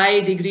 there's high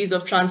degrees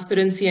of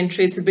transparency and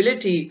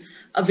traceability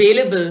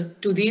available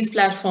to these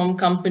platform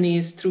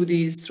companies through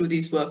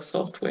these work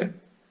software.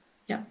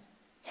 Yeah.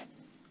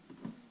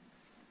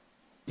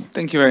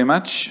 Thank you very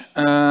much.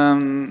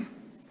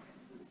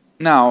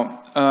 Now,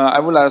 I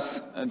will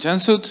ask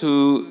Jansu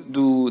to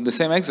do the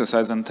same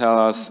exercise and tell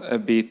us a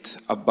bit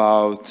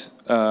about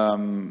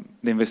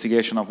the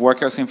investigation of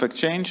workers in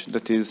exchange,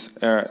 that is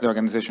the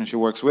organization she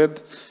works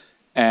with,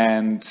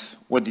 and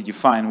what did you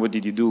find, what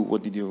did you do,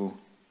 what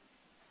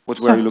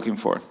were you looking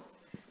for?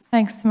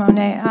 Thanks, Simone.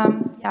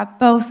 Yeah,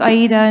 both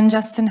Aida and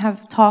Justin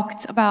have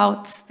talked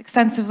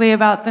extensively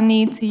about the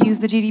need to use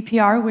the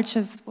GDPR, which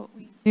is what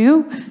we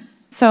do.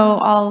 So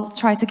I'll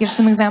try to give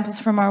some examples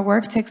from our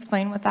work to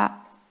explain what that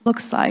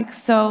looks like.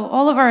 So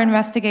all of our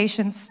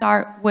investigations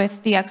start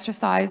with the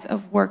exercise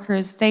of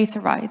workers' data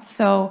rights.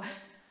 So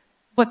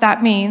what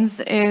that means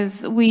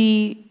is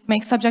we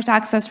make subject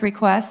access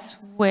requests,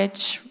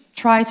 which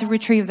try to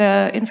retrieve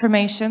the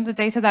information, the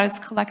data that is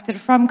collected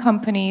from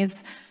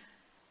companies,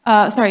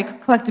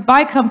 collected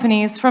by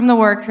companies from the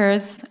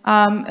workers,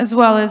 as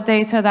well as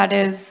data that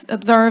is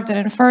observed and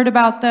inferred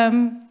about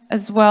them,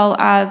 as well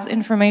as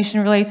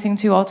information relating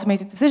to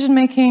automated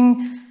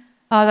decision-making,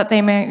 that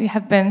they may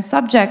have been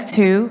subject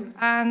to.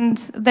 And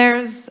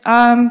there's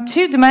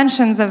two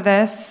dimensions of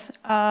this,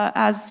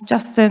 as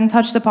Justin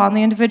touched upon,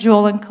 the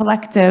individual and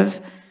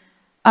collective.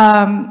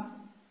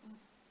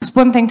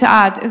 One thing to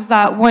add is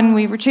that when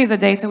we retrieve the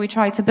data, we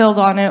try to build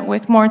on it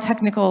with more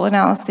technical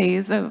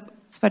analyses,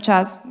 such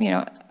as, you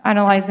know,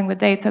 analyzing the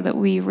data that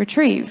we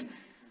retrieve.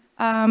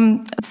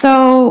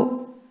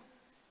 So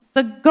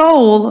the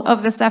goal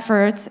of this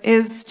effort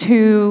is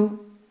to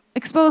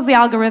expose the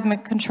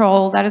algorithmic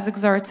control that is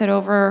exerted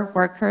over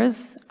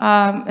workers,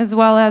 as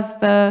well as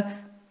the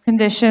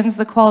conditions,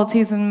 the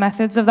qualities and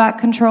methods of that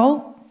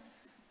control.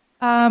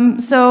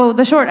 So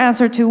the short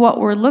answer to what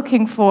we're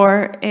looking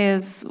for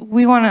is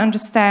we want to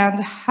understand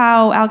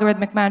how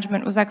algorithmic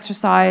management was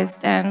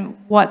exercised and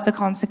what the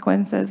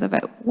consequences of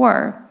it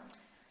were.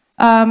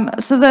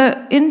 So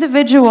the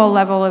individual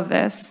level of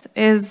this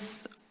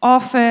is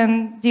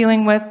often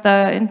dealing with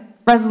the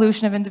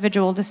resolution of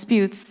individual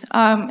disputes.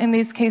 In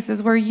these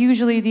cases, we're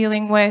usually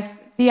dealing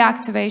with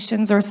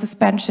deactivations or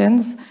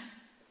suspensions,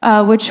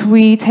 which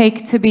we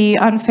take to be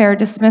unfair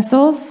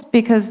dismissals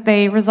because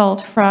they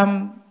result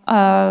from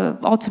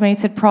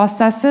automated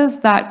processes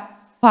that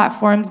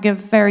platforms give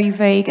very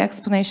vague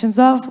explanations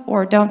of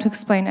or don't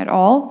explain at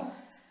all.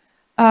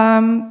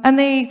 And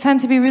they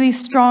tend to be really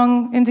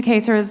strong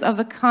indicators of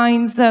the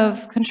kinds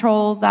of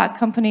control that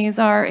companies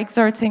are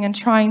exerting and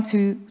trying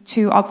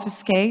to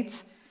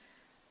obfuscate.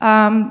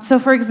 So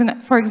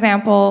for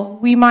example,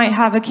 we might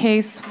have a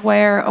case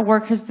where a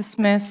worker is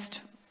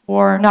dismissed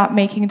for not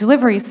making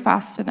deliveries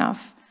fast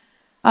enough,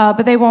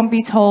 but they won't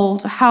be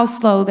told how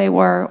slow they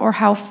were or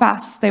how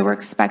fast they were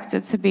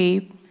expected to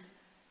be.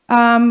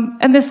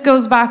 And this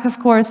goes back, of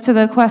course, to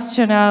the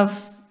question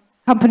of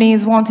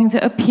companies wanting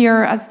to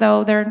appear as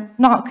though they're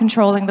not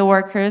controlling the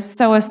workers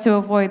so as to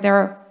avoid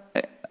their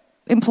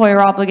employer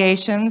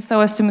obligations,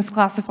 so as to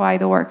misclassify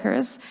the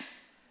workers.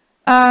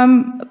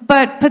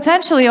 But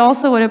potentially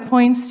also what it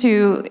points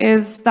to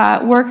is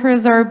that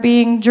workers are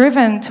being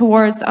driven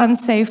towards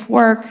unsafe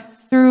work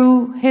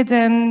through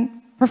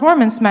hidden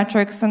performance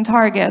metrics and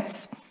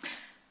targets.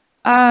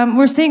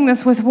 We're seeing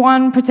this with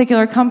one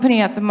particular company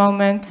at the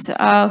moment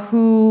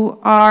who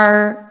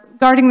are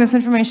guarding this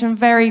information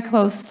very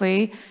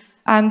closely,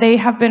 and they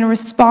have been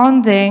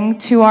responding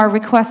to our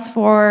requests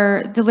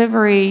for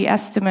delivery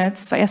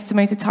estimates,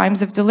 estimated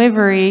times of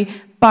delivery,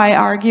 by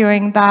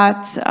arguing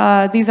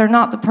that these are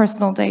not the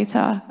personal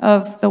data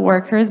of the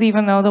workers,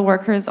 even though the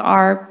workers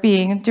are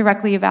being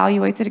directly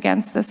evaluated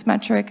against this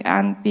metric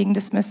and being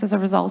dismissed as a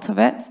result of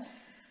it.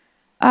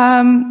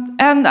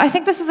 And I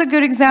think this is a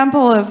good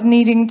example of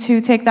needing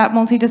to take that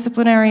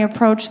multidisciplinary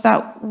approach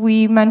that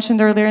we mentioned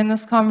earlier in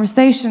this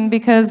conversation,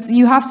 because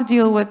you have to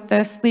deal with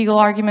this legal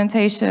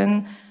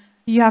argumentation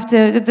you have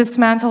to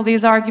dismantle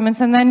these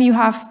arguments, and then you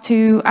have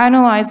to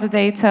analyze the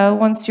data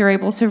once you're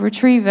able to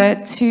retrieve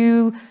it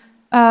to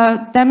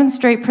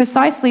demonstrate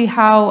precisely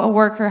how a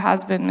worker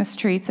has been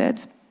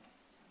mistreated.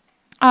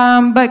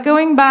 But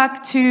going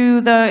back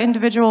to the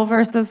individual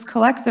versus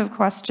collective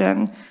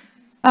question,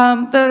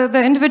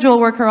 the individual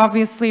worker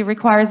obviously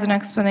requires an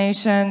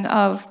explanation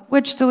of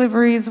which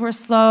deliveries were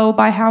slow,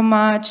 by how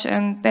much,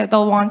 and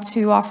they'll want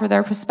to offer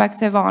their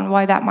perspective on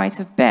why that might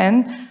have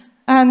been.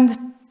 And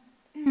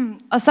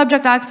a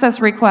subject access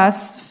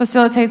request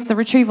facilitates the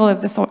retrieval of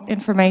this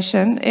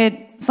information. It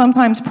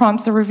sometimes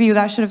prompts a review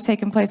that should have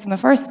taken place in the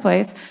first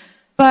place.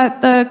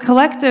 But the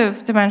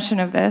collective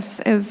dimension of this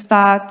is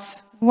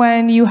that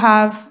when you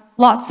have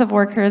lots of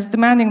workers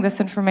demanding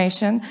this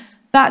information,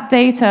 that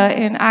data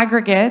in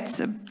aggregate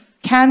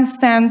can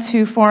stand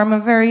to form a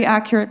very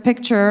accurate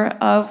picture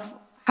of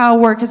how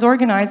work is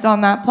organized on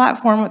that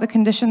platform, what the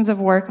conditions of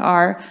work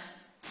are.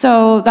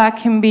 So that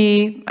can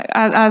be,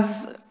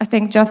 as I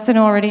think Justin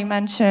already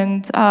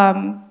mentioned,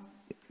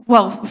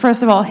 well,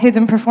 first of all,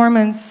 hidden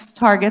performance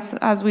targets,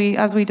 as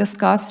we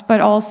discussed, but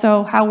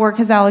also how work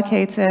is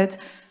allocated,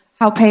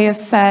 how pay is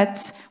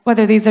set,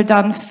 whether these are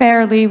done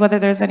fairly, whether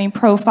there's any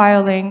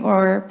profiling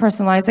or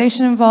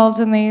personalization involved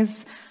in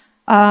these,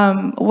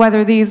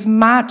 whether these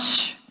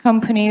match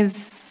companies'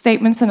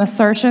 statements and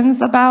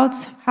assertions about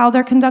how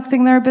they're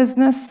conducting their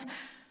business.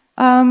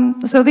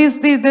 So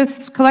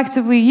this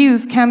collectively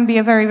used can be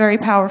a very, very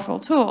powerful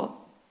tool.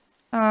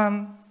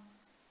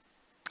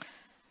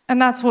 And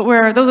that's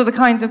those are the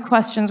kinds of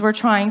questions we're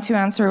trying to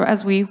answer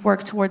as we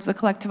work towards the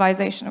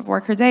collectivization of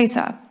worker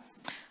data.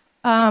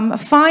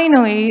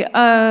 Finally,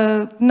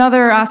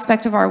 another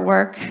aspect of our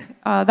work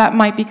that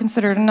might be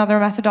considered another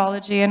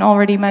methodology and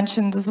already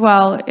mentioned as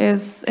well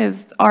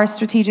is our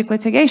strategic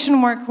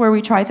litigation work, where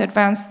we try to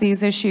advance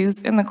these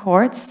issues in the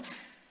courts,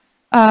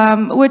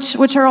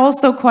 which are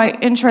also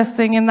quite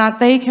interesting in that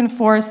they can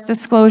force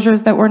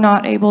disclosures that we're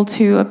not able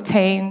to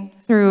obtain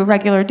through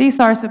regular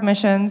DSAR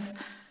submissions.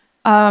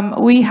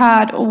 We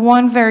had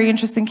one very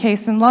interesting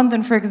case in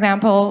London, for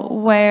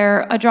example,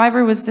 where a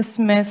driver was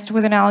dismissed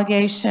with an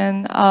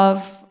allegation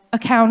of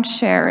account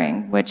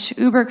sharing, which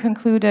Uber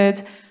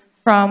concluded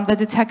from the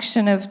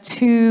detection of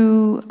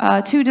two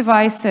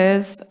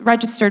devices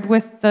registered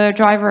with the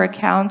driver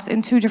account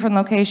in 2 different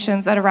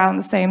locations at around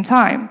the same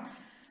time.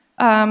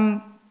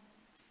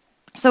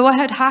 So what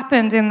had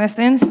happened in this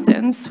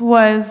instance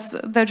was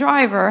the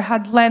driver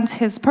had lent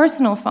his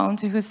personal phone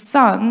to his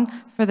son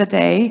for the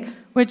day,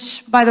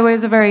 which, by the way,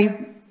 is a very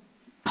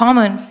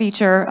common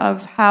feature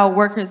of how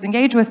workers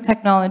engage with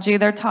technology.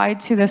 They're tied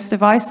to this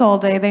device all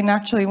day. They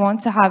naturally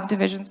want to have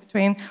divisions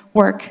between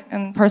work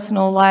and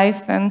personal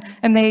life, and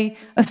they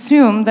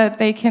assume that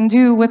they can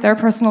do with their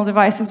personal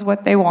devices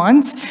what they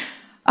want.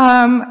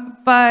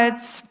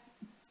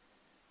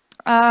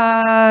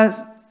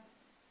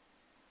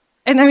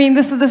 And I mean,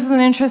 this is an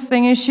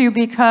interesting issue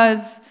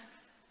because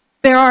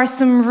there are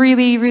some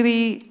really,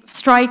 really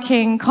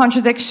striking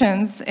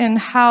contradictions in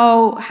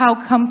how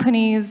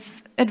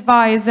companies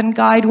advise and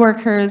guide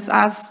workers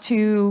as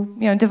to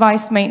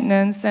device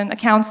maintenance and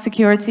account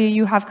security.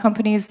 You have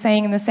companies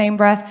saying in the same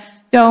breath,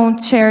 don't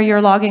share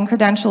your login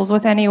credentials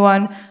with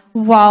anyone,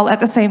 while at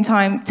the same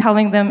time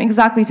telling them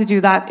exactly to do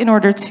that in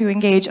order to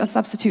engage a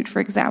substitute, for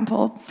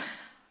example.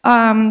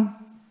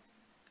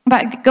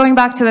 But going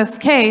back to this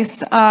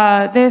case,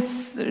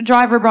 this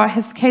driver brought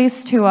his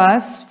case to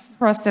us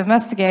for us to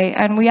investigate,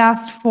 and we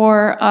asked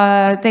for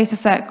a data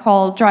set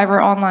called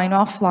driver online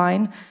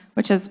offline,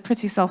 which is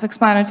pretty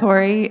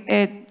self-explanatory.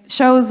 It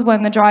shows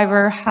when the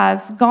driver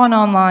has gone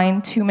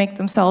online to make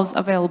themselves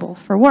available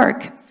for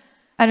work.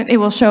 And it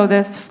will show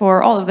this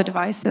for all of the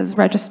devices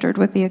registered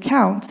with the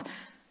account.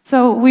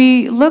 So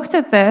we looked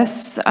at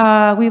this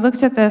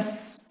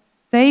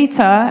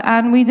data,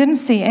 and we didn't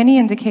see any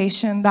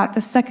indication that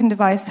the second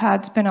device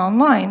had been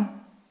online.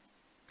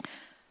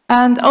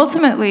 And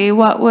ultimately,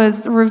 what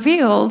was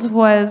revealed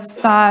was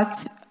that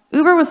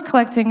Uber was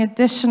collecting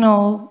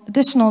additional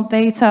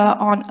data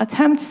on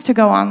attempts to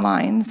go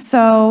online.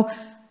 So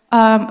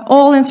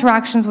all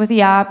interactions with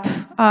the app,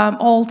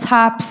 all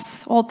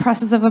taps, all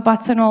presses of a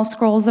button, all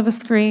scrolls of a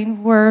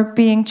screen were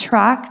being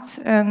tracked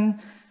and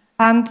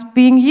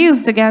being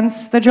used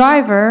against the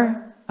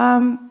driver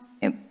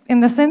in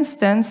this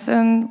instance,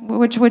 and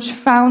which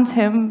found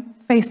him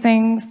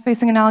facing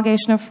an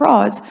allegation of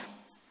fraud.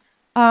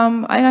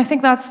 And I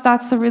think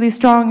that's a really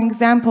strong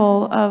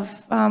example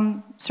of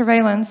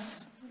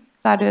surveillance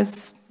that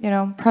is,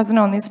 present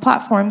on these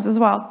platforms as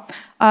well.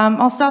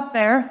 I'll stop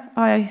there,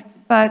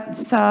 but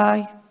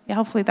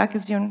hopefully that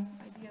gives you an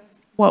idea of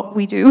what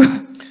we do.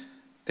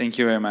 Thank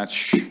you very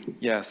much.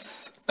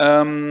 Yes,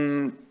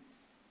 so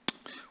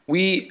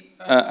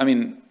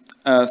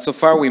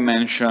far we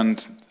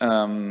mentioned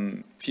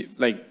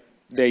like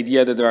the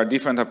idea that there are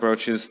different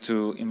approaches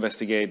to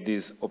investigate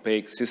these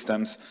opaque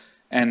systems.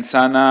 And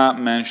Sana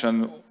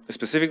mentioned a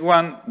specific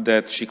one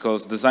that she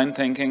calls design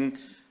thinking,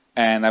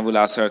 and I will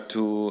ask her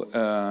to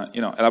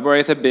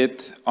elaborate a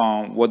bit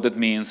on what that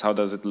means. How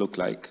does it look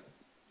like?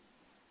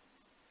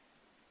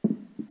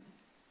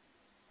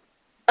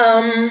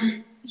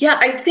 Yeah,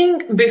 I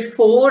think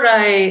before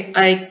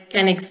I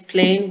can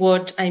explain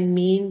what I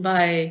mean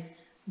by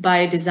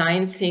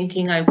design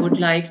thinking, I would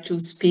like to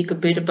speak a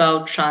bit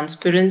about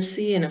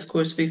transparency. And of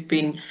course, we've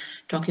been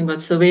talking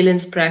about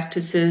surveillance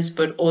practices,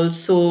 but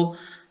also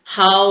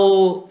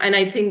how, and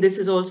I think this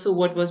is also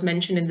what was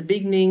mentioned in the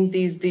beginning,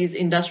 these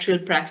industrial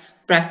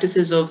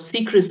practices of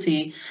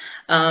secrecy,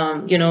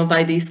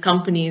 by these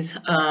companies,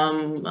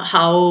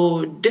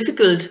 how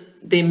difficult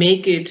they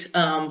make it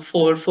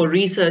for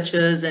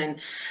researchers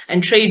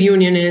and trade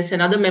unionists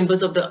and other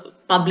members of the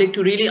public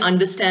to really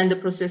understand the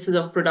processes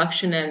of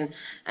production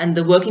and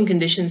the working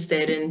conditions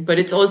therein. But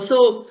it's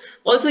also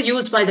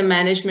used by the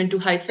management to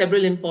hide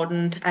several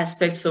important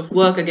aspects of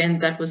work, again,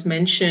 that was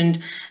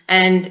mentioned.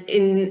 And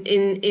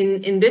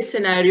in this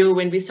scenario,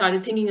 when we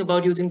started thinking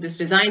about using this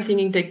design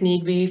thinking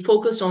technique, we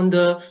focused on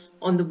the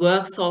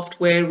work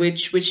software,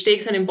 which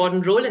takes an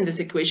important role in this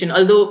equation.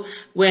 Although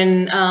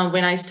when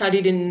I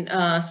studied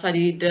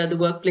the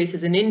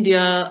workplaces in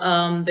India,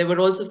 there were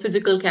also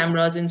physical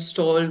cameras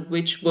installed,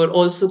 which were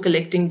also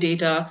collecting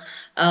data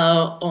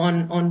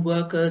on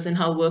workers and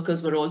how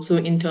workers were also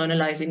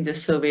internalizing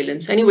this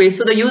surveillance. Anyway,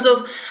 so the use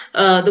of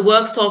the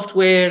work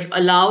software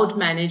allowed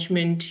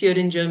management here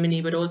in Germany,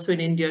 but also in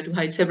India, to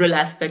hide several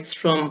aspects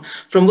from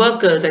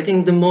workers. I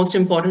think the most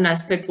important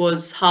aspect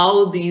was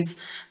how these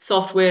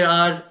software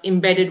are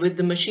embedded with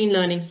the machine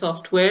learning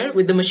software,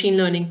 with the machine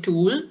learning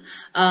tool,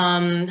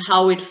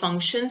 how it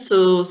functions.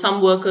 So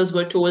some workers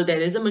were told there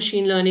is a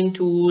machine learning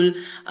tool.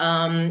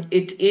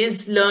 It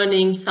is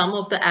learning some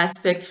of the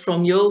aspects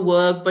from your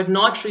work, but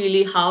not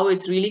really how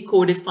it's really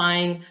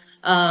codifying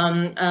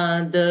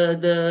the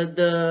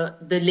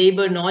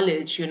labor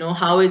knowledge,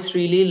 how it's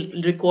really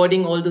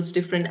recording all those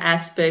different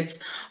aspects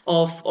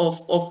of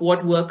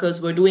what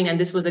workers were doing. And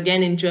this was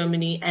again in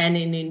Germany and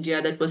in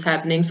India that was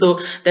happening.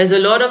 So there's a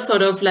lot of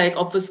sort of like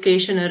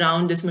obfuscation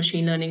around this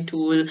machine learning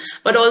tool,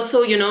 but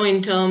also,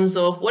 in terms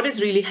of what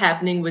is really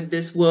happening with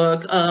this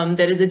work.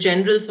 There is a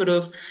general sort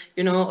of,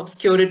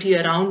 obscurity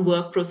around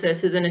work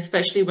processes, and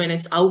especially when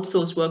it's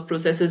outsourced work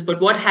processes. But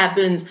what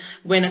happens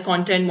when a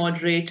content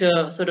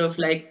moderator sort of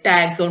like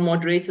tags or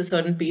moderates a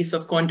certain piece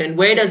of content?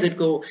 Where does it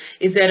go?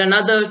 Is there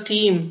another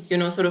team,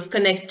 sort of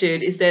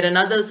connected? Is there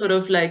another sort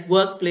of like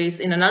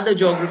workplace in another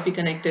geography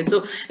connected?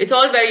 So it's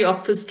all very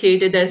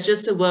obfuscated. There's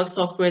just a work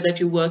software that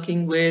you're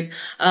working with,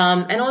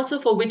 and also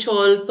for which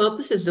all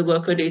purposes the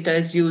worker data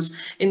is used.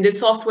 In this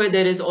software,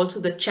 there is also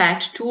the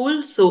chat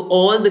tool. So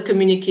all the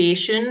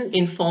communication,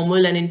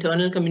 informal and internal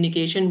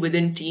communication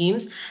within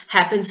teams,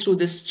 happens through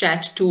this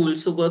chat tool.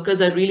 So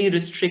workers are really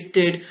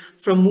restricted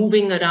from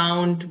moving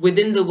around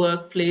within the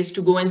workplace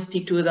to go and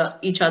speak to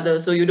each other.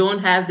 So you don't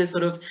have this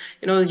sort of,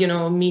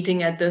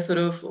 meeting at the sort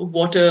of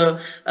water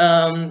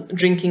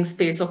drinking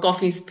space or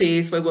coffee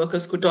space where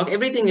workers could talk.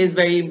 Everything is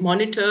very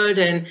monitored.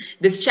 And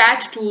this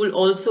chat tool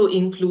also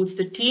includes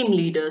the team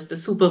leaders, the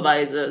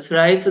supervisors,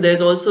 right? So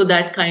there's also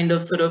that kind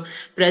of sort of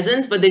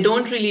presence, but they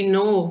don't really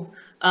know.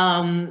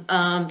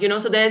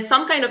 So there's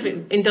some kind of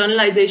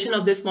internalization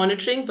of this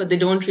monitoring, but they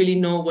don't really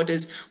know what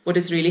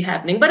is really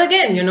happening. But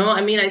again,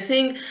 I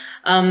think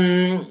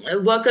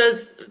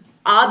workers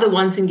are the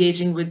ones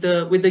engaging with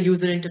the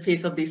user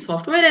interface of the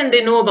software, and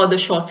they know about the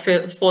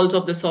shortfalls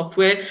of the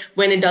software,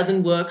 when it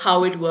doesn't work,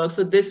 how it works.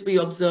 So this we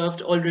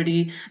observed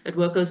already, that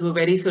workers were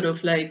very sort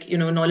of like,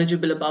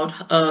 knowledgeable about,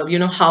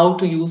 how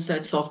to use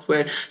that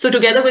software. So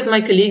together with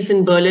my colleagues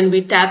in Berlin,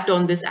 we tapped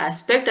on this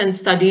aspect and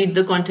studied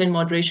the content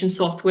moderation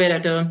software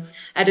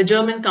at a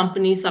German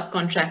company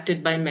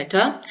subcontracted by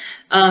Meta.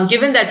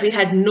 Given that we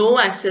had no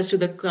access to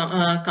the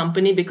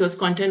company, because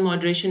content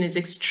moderation is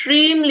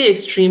extremely,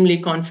 extremely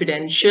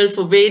confidential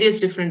for various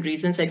different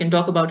reasons. I can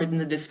talk about it in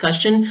the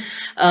discussion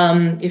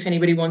if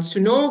anybody wants to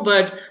know,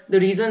 but the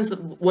reasons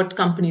what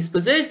companies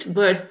possessed.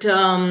 But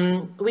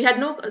we had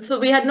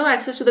no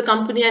access to the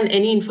company and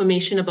any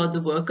information about the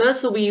workers.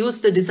 So we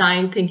used the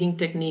design thinking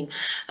technique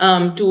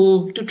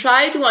to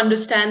try to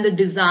understand the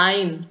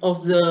design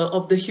of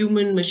the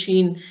human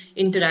machine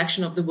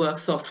interaction of the work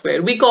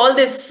software. We call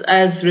this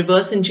as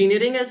reverse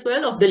engineering as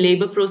well of the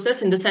labor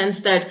process, in the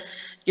sense that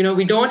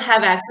we don't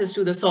have access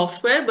to the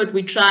software, but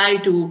we try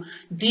to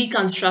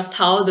deconstruct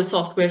how the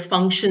software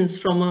functions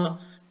from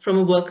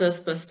a worker's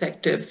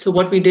perspective. So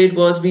what we did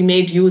was we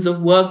made use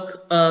of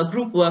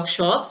group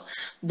workshops,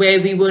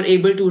 where we were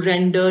able to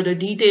render the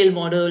detailed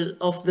model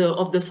of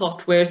the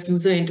software's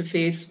user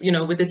interface,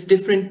 with its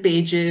different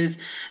pages,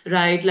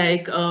 right?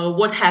 Like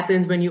what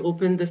happens when you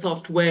open the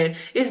software?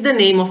 Is the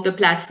name of the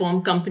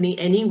platform company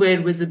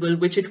anywhere visible,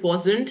 which it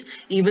wasn't,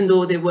 even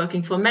though they're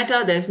working for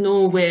Meta? There's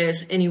nowhere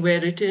anywhere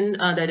written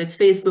that it's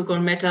Facebook or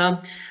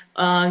Meta.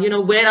 You know,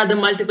 where are the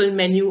multiple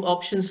menu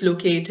options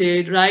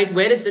located, right?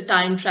 Where is the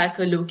time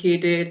tracker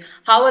located?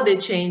 How are they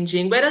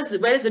changing? Where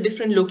is the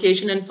different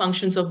location and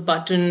functions of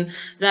button,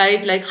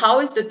 right? Like, how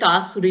is the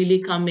task really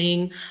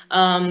coming?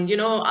 You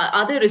know,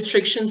 are there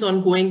restrictions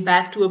on going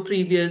back to a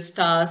previous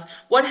task?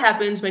 What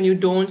happens when you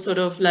don't sort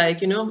of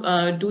like, you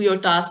know, do your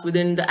task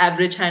within the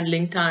average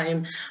handling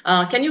time?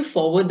 Can you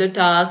forward the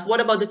task?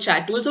 What about the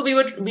chat tool? So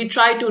we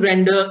try to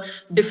render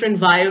different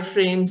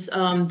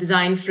wireframes,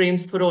 design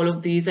frames for all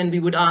of these, and we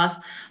would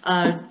ask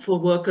for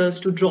workers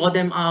to draw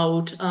them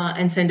out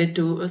and send it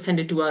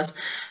to us.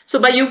 So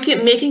by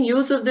making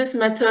use of this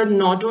method,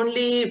 not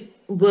only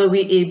were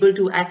we able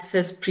to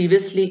access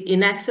previously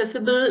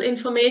inaccessible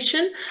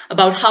information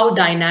about how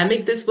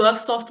dynamic this work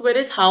software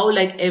is, how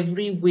like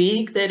every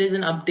week there is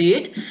an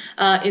update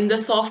in the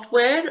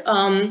software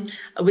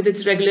with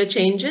its regular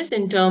changes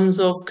in terms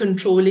of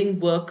controlling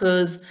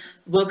workers'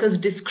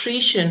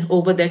 discretion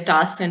over their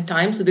tasks and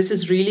time. So this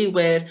is really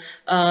where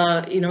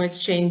you know,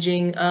 it's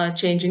changing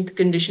the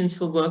conditions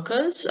for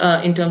workers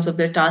in terms of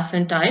their tasks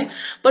and time.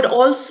 But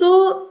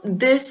also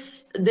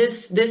this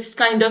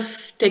kind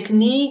of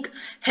technique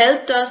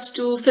helped us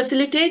to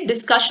facilitate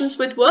discussions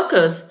with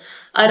workers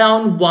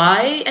around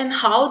why and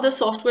how the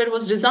software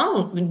was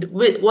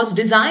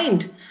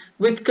designed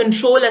with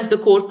control as the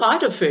core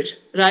part of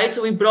it, right?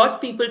 So we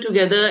brought people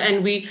together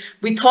and we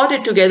thought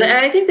it together.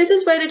 And I think this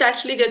is where it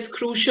actually gets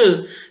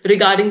crucial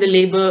regarding the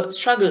labor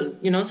struggle.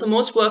 You know, so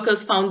most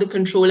workers found the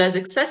control as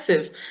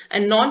excessive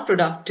and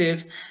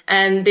non-productive.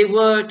 And they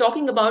were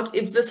talking about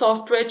if the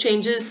software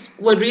changes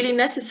were really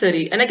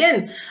necessary. And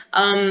again,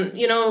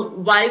 you know,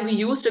 why we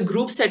used a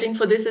group setting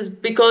for this is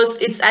because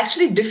it's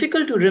actually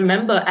difficult to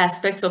remember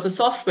aspects of a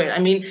software. I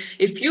mean,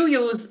 if you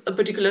use a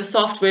particular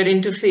software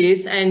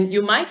interface and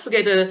you might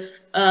forget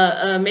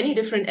many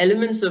different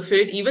elements of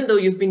it, even though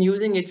you've been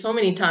using it so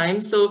many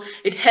times. So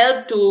it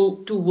helped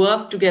to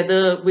work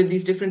together with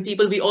these different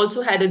people. We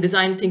also had a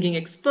design thinking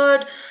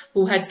expert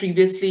who had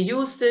previously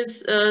used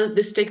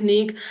this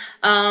technique.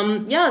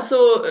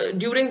 So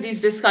during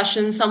these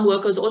discussions, some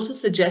workers also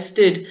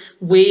suggested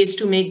ways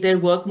to make their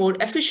work more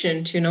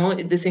efficient. You know,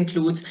 this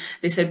includes,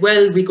 they said,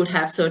 well, we could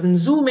have certain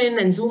zoom in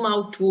and zoom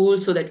out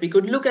tools so that we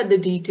could look at the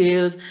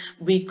details.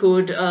 We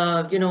could,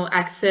 you know,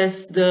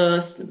 access the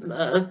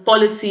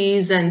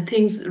policies and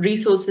things,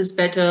 resources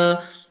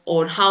better,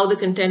 or how the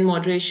content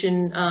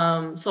moderation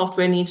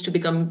software needs to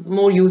become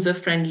more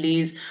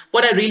user-friendly.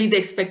 What are really the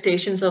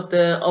expectations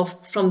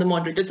from the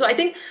moderator? So I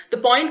think the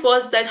point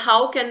was that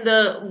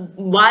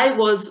why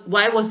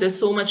was there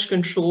so much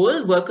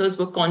control? Workers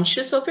were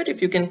conscious of it, if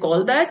you can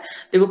call that.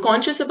 They were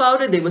conscious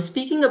about it. They were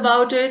speaking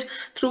about it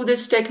through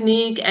this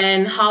technique.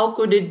 And how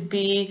could it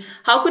be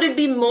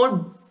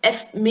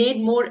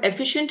made more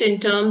efficient in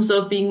terms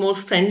of being more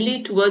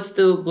friendly towards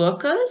the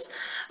workers,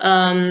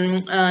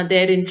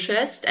 their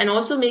interest, and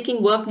also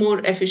making work more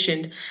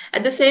efficient.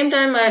 At the same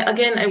time,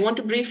 I want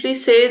to briefly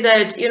say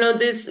that, you know,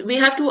 we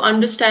have to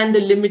understand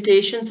the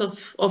limitations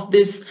of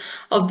this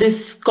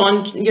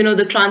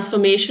the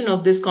transformation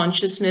of this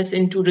consciousness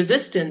into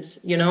resistance.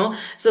 You know,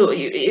 so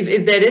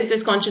if there is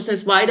this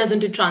consciousness, why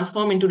doesn't it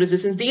transform into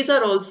resistance? These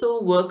are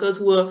also workers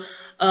who are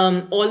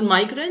all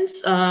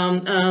migrants.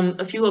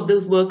 A few of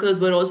those workers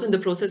were also in the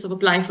process of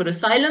applying for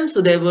asylum.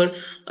 So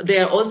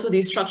there are also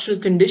these structural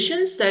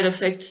conditions that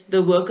affect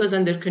the workers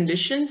and their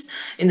conditions,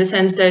 in the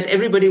sense that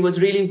everybody was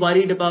really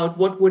worried about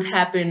what would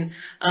happen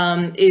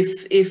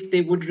if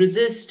they would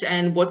resist,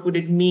 and what would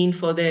it mean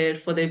for their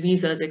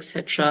visas,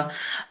 etc.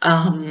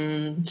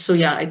 So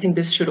yeah, I think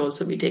this should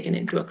also be taken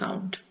into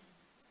account.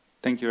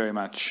 Thank you very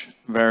much.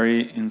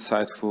 Very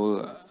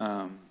insightful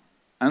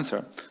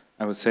answer,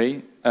 I would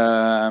say,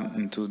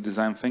 into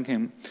design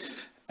thinking.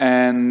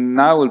 And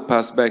now we'll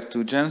pass back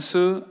to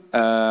Jensu,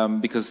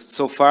 because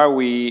so far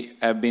we've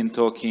been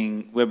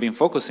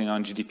focusing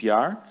on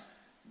GDPR,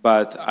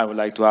 but I would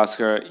like to ask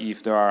her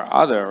if there are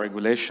other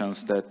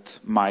regulations that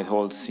might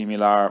hold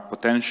similar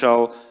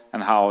potential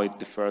and how it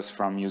differs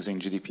from using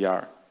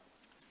GDPR.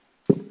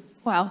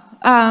 Well,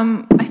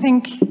 I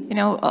think, you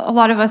know, a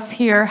lot of us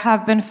here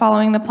have been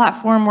following the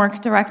Platform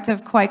Work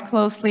Directive quite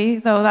closely,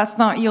 though that's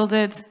not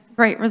yielded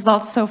great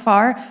results so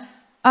far.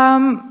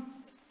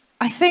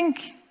 I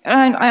think,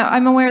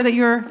 I'm aware that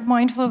you're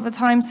mindful of the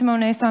time,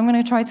 Simone, so I'm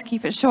going to try to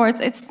keep it short.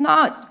 It's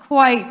not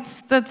quite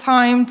the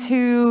time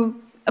to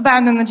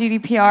abandon the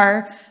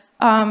GDPR,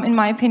 in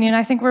my opinion.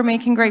 I think we're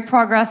making great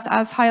progress,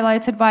 as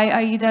highlighted by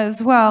Aida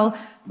as well.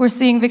 We're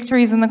seeing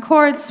victories in the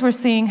courts. We're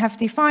seeing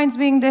hefty fines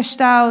being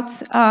dished out.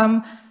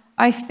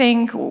 I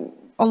think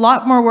a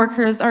lot more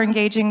workers are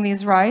engaging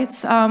these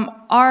rights. In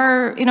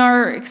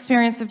our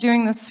experience of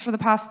doing this for the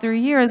past 3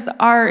 years,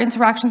 our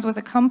interactions with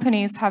the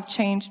companies have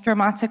changed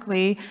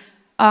dramatically.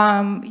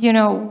 You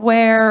know,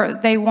 where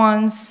they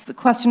once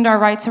questioned our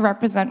right to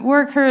represent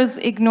workers,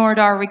 ignored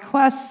our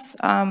requests,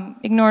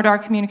 ignored our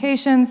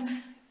communications,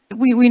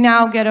 we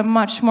now get a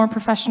much more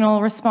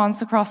professional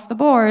response across the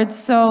board.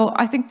 So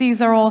I think these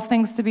are all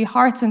things to be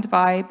heartened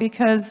by,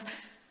 because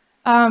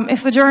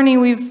if the journey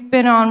we've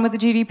been on with the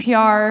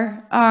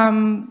GDPR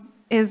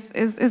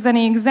is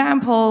any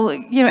example.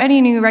 You know,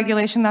 any new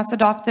regulation that's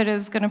adopted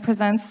is going to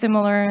present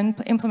similar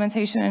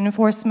implementation and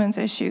enforcement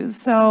issues.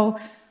 So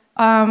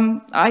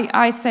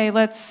I say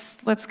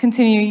let's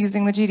continue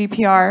using the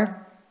GDPR.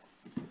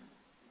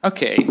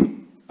 Okay,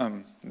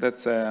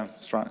 that's a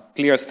strong,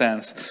 clear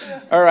stance.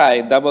 All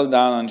right, double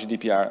down on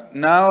GDPR.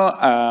 Now,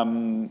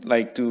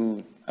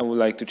 I would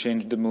like to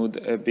change the mood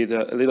a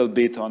little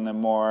bit on a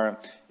more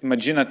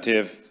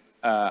imaginative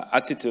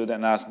attitude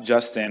and ask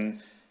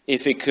Justin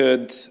if he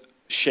could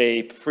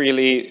shape,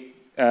 freely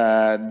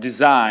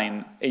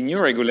design a new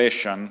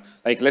regulation.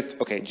 Like,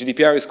 okay,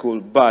 GDPR is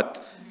cool,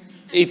 but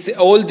it's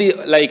all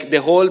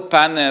the whole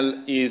panel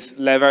is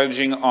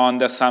leveraging on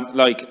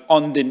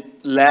the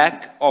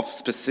lack of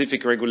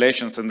specific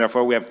regulations, and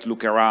therefore we have to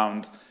look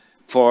around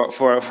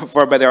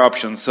for better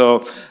options.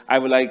 So I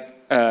would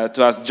like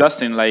to ask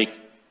Justin,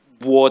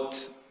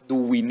 what do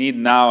we need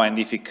now, and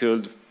if he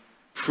could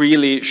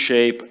freely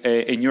shape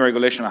a new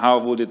regulation, how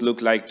would it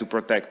look like to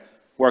protect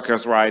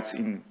workers' rights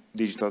in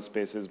digital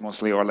spaces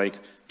mostly, or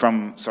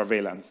from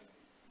surveillance?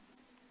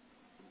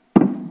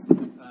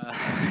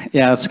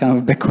 Yeah, that's kind of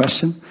a big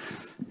question.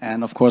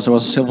 And of course, I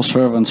was a civil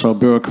servant, so a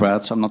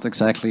bureaucrat, so I'm not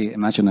exactly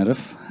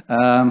imaginative.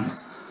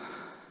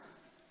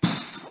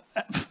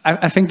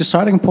 I think the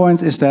starting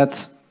point is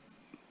that,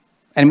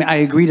 I mean, I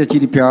agree that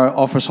GDPR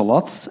offers a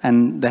lot,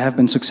 and there have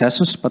been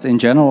successes, but in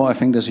general, I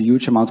think there's a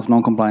huge amount of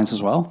non-compliance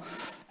as well.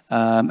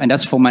 And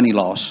that's for many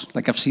laws.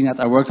 Like, I've seen that.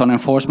 I worked on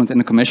enforcement in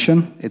the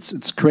commission.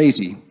 It's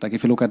crazy. Like,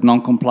 if you look at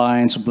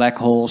non-compliance, black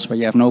holes, where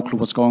you have no clue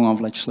what's going on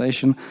with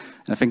legislation,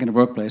 and I think in the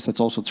workplace that's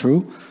also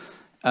true.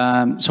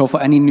 So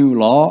for any new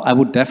law, I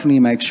would definitely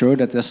make sure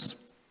that there's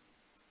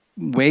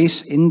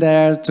ways in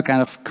there to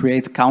kind of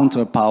create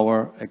counter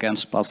power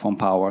against platform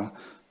power,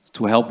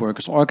 to help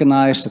workers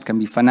organize. That can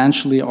be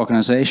financially,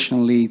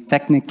 organizationally,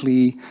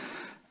 technically.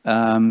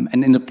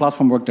 And in the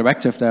platform work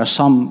directive, there are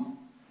some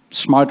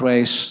smart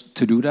ways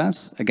to do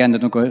that. Again, the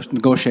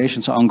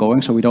negotiations are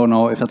ongoing, so we don't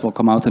know if that will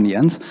come out in the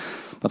end.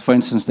 But for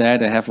instance, there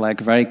they have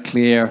very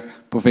clear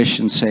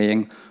provisions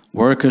saying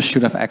workers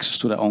should have access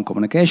to their own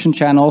communication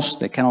channels.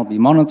 They cannot be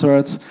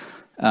monitored.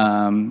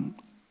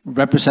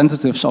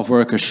 Representatives of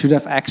workers should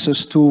have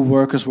access to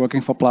workers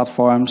working for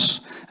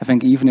platforms. I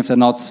think even if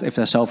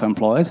they're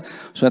self-employed.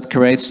 So that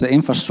creates the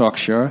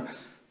infrastructure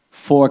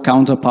for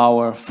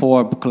counterpower,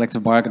 for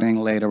collective bargaining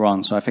later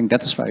on. So I think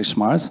that is very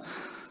smart.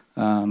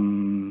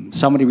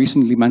 Somebody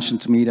recently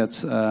mentioned to me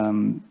that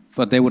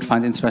what they would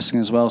find interesting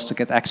as well is to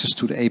get access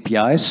to the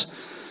APIs,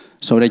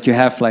 so that you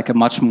have a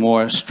much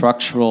more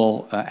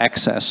structural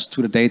access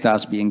to the data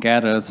as being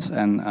gathered,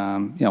 and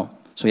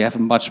so you have a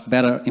much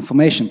better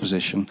information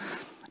position.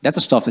 That's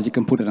the stuff that you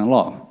can put in a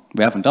law.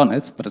 We haven't done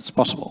it, but it's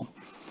possible.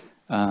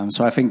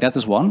 So I think that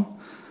is one.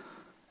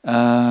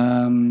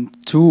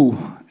 Two,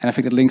 and I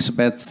think it links a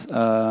bit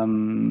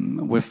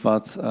with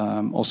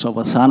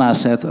what Sana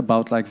said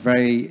about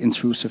very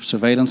intrusive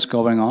surveillance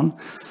going on,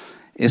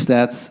 is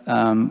that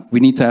we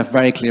need to have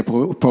very clear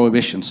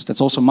prohibitions.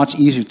 That's also much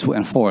easier to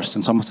enforce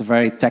than some of the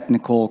very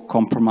technical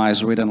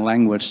compromise-ridden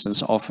language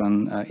that's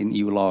often in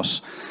EU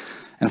laws.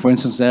 And for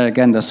instance, there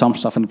again, there's some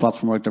stuff in the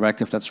Platform Work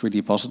Directive that's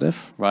really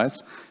positive, right?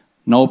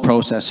 No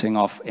processing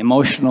of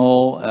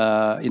emotional,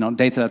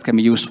 data that can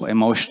be used for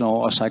emotional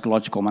or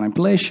psychological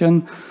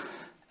manipulation.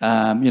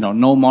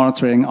 No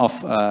monitoring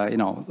of,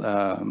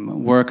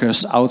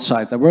 workers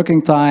outside their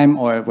working time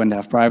or when they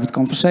have private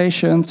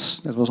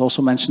conversations. That was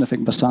also mentioned, I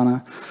think, by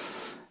Sana.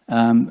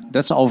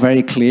 That's all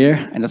very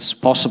clear, and it's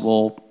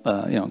possible,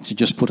 to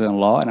just put it in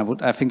law.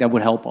 And I think that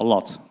would help a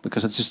lot,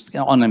 because it's just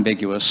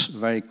unambiguous,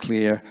 very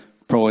clear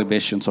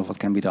prohibitions of what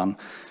can be done.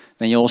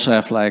 Then you also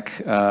have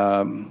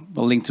a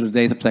link to the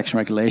data protection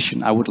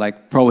regulation. I would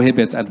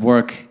prohibit at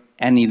work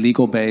any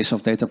legal base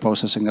of data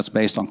processing that's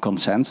based on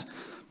consent,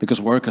 because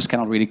workers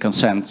cannot really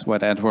consent when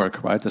they're at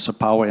work, right? There's a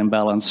power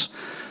imbalance.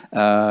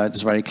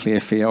 There's very clear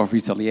fear of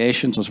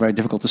retaliation, so it's very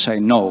difficult to say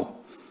no.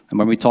 And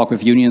when we talk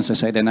with unions, they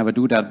say they never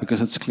do that because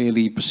it's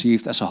clearly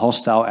perceived as a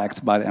hostile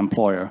act by the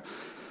employer.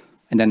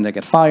 And then they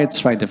get fired,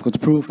 it's very difficult to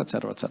prove,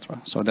 etc., etc.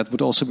 So that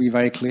would also be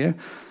very clear.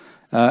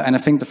 And I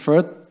think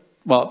the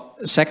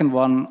second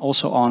one,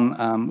 also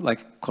on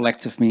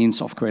collective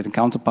means of creating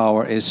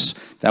counterpower, is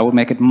that would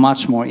make it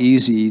much more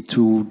easy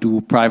to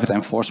do private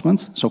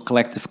enforcement, so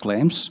collective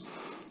claims.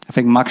 I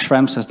think Max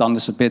Schrems has done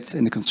this a bit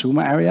in the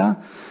consumer area,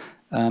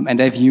 and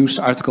they've used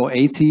Article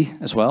 80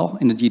 as well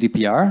in the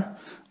GDPR,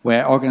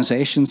 where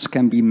organizations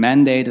can be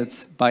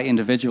mandated by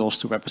individuals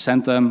to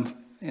represent them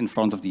in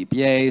front of the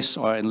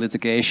EPAs or in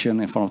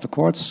litigation in front of the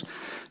courts.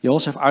 You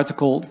also have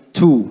Article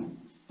 2,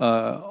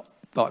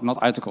 not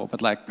article,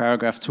 but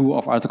paragraph 2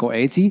 of Article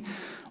 80,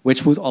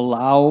 which would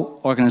allow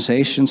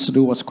organizations to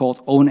do what's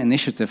called own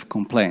initiative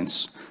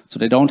complaints. So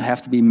they don't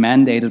have to be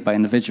mandated by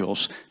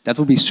individuals. That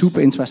would be super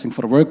interesting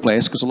for the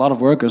workplace, because a lot of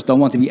workers don't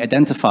want to be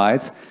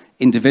identified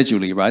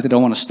individually, right? They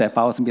don't want to step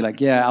out and be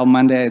like, yeah, I'll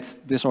mandate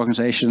this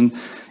organization,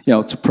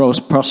 to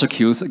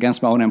prosecute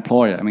against my own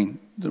employer. I mean,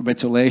 the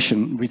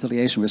retaliation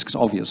risk is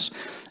obvious.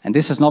 And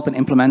this has not been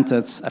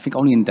implemented, I think,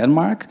 only in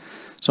Denmark.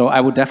 So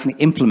I would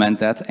definitely implement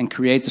that and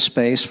create the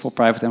space for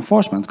private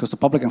enforcement, because the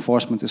public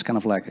enforcement is kind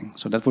of lacking.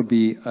 So that would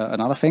be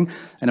another thing.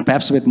 And then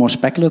perhaps a bit more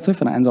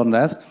speculative, and I end on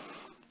that,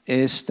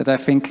 is that I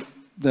think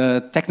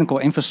the technical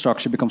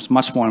infrastructure becomes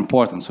much more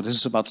important. So this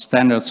is about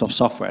standards of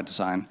software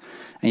design.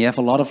 And you have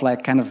a lot of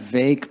like kind of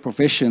vague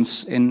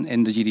provisions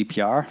in the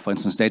GDPR, for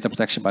instance, data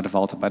protection by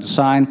default and by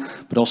design,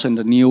 but also in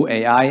the new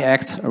AI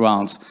Act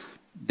around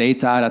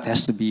data that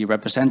has to be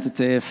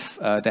representative,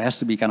 there has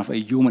to be kind of a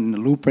human in the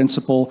loop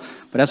principle,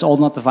 but that's all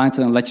not defined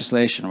in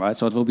legislation, right?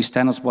 So it will be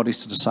standards bodies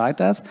to decide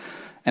that.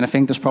 And I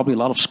think there's probably a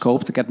lot of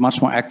scope to get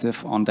much more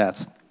active on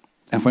that.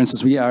 And for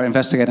instance, we are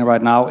investigating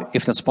right now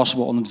if that's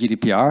possible on the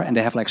GDPR, and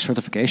they have like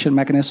certification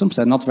mechanisms.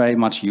 They're not very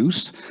much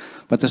used,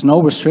 but there's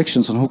no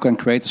restrictions on who can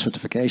create a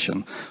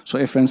certification. So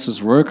if, for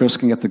instance, workers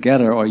can get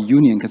together or a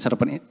union can set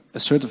up a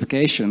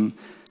certification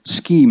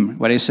scheme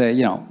where they say,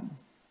 you know,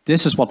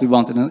 this is what we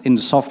want in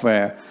the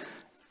software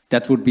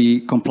that would be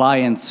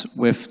compliant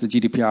with the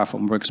GDPR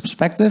from a worker's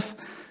perspective,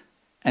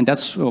 and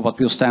that's what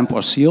we'll stamp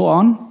or seal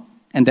on,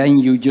 and then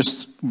you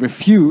just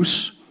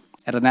refuse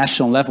at a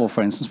national level,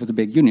 for instance, with the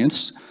big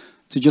unions,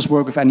 to just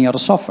work with any other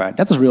software.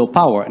 That is real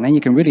power, and then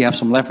you can really have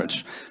some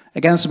leverage.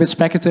 Again, it's a bit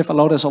speculative,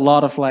 although there's a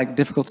lot of like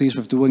difficulties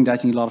with doing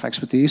that, you need a lot of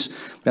expertise,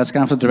 but that's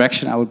kind of the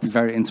direction I would be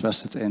very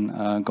interested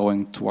in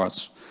going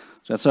towards.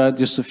 So that's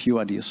just a few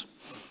ideas.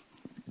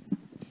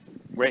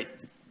 Great.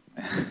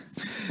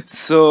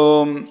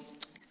 So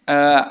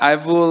I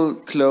will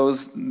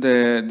close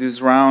this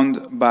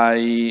round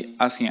by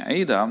asking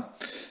Aida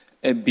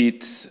a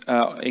bit,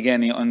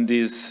 again, on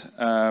this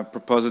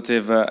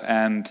propositive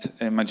and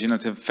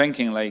imaginative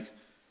thinking, like,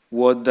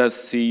 what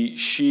does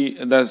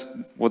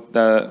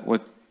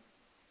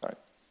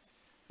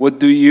what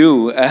do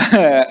you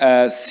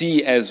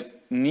see as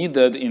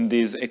needed in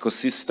this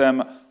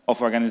ecosystem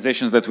of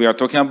organizations that we are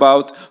talking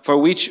about, for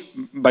which,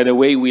 by the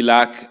way, we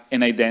lack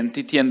an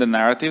identity and a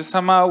narrative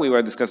somehow? We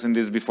were discussing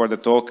this before the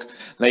talk.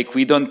 Like,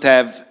 we don't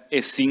have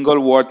a single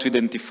word to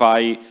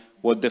identify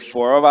what the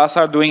four of us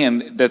are doing,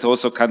 and that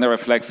also kind of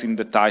reflects in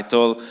the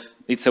title.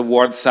 It's a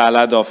word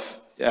salad of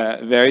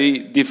very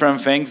different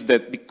things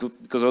that,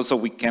 because also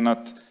we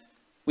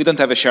don't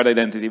have a shared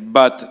identity.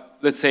 But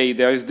let's say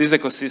there is this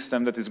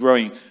ecosystem that is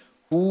growing.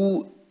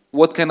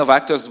 What kind of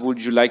actors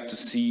would you like to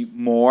see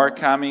more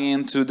coming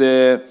into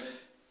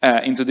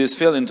this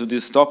field, into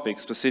this topic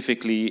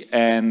specifically?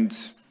 And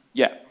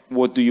yeah,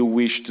 what do you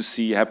wish to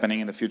see happening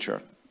in the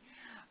future?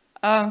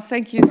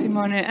 Thank you,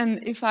 Simone.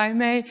 And if I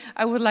may,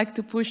 I would like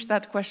to push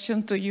that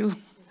question to you,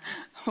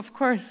 of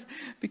course,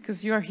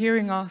 because you're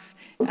hearing us,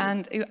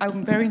 and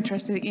I'm very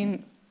interested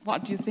in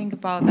what you think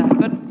about that.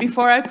 But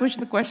before I push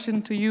the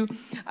question to you,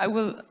 I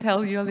will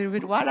tell you a little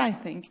bit what I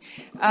think.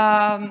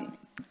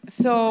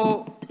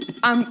 So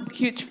I'm a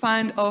huge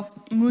fan of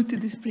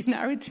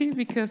multidisciplinarity,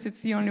 because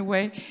it's the only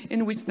way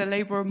in which the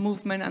labor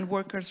movement and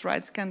workers'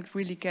 rights can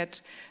really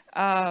get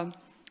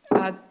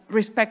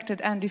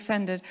respected and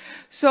defended.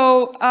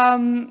 So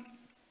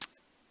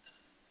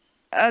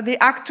the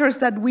actors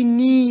that we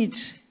need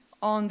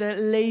on the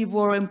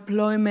labor,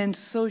 employment,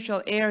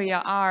 social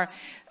area are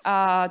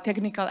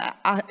technical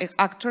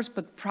actors,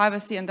 but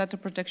privacy and data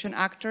protection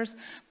actors,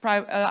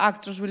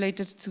 actors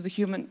related to the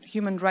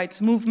human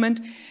rights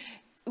movement.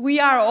 We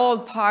are all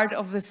part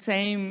of the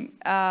same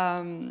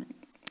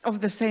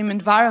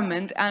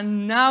environment,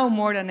 and now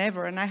more than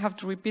ever, and I have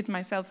to repeat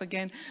myself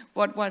again,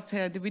 what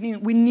said,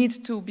 we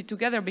need to be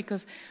together,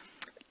 because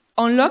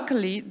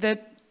unluckily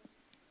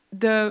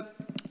the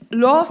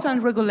laws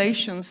and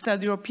regulations that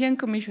the European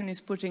Commission is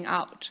putting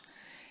out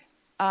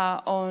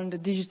on the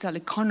digital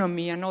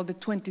economy and all the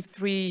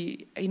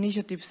 23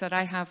 initiatives that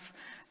I have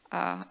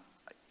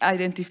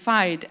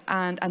identified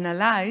and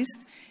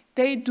analyzed,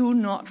 they do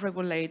not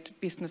regulate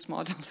business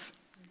models.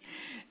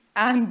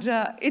 And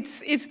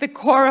it's the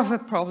core of a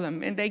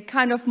problem. And they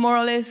kind of more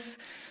or less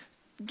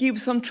give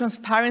some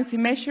transparency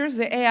measures.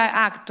 The AI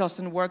Act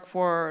doesn't work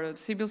for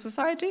civil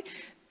society.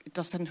 It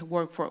doesn't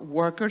work for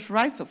workers'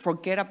 rights, so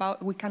forget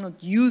about, we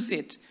cannot use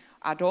it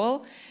at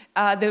all.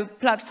 The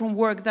platform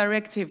work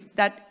directive,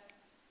 that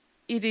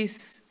it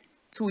is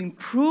to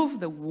improve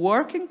the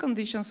working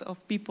conditions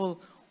of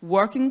people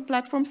working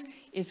platforms,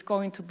 is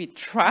going to be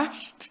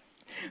trashed,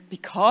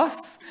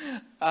 because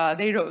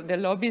the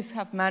lobbyists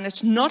have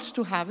managed not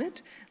to have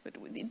it, but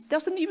it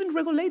doesn't even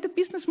regulate the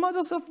business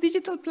models of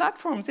digital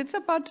platforms. It's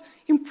about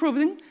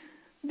improving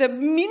the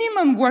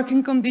minimum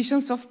working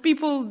conditions of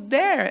people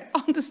there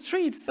on the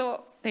streets,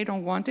 so they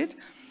don't want it.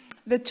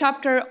 The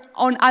chapter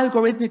on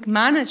algorithmic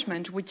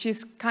management, which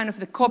is kind of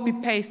the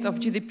copy-paste of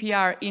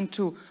GDPR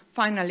into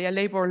finally a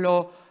labor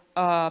law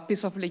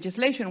piece of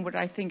legislation, which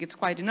I think it's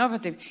quite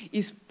innovative,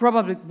 is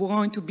probably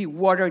going to be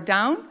watered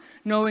down,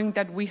 knowing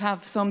that we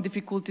have some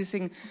difficulties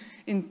in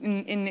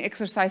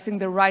exercising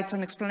the right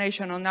on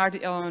explanation on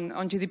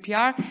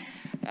GDPR.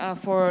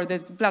 for the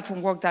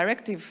platform work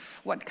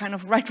directive, what kind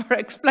of right for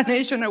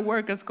explanation a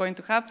worker is going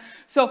to have.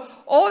 So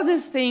all the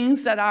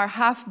things that are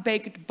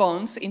half-baked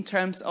bonds in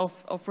terms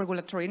of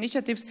regulatory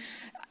initiatives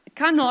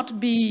cannot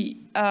be,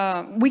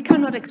 we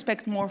cannot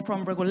expect more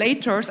from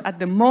regulators at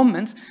the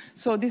moment.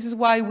 So this is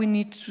why we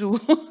need to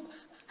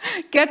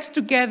get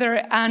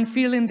together and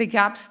fill in the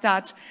gaps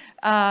that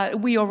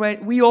we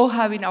all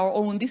have in our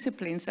own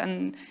disciplines,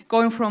 and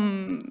going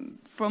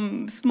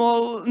from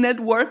small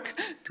network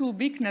to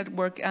big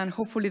network, and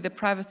hopefully the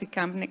privacy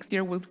camp next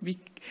year will be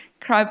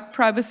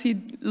privacy,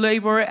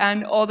 labor,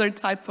 and other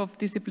type of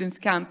disciplines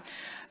camp.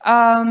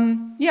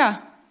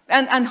 Yeah,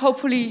 and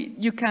hopefully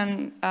you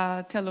can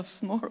tell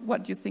us more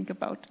what you think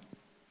about.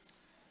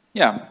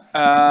 Yeah,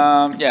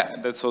 yeah,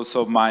 that's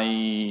also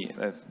my,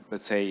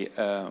 let's say,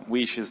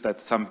 wish is that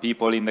some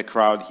people in the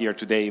crowd here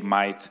today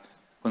might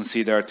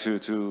consider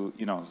to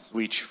you know,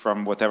 switch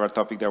from whatever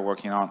topic they're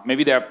working on.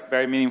 Maybe they're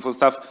very meaningful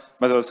stuff,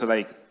 but also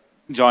like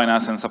join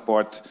us and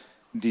support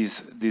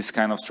this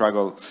kind of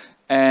struggle.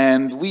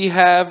 And we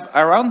have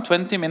around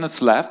 20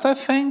 minutes left, I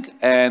think,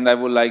 and I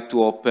would like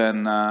to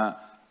open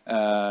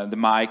the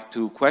mic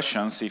to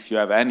questions if you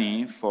have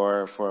any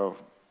for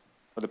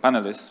the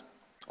panelists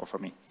or for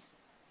me.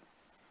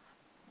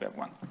 We have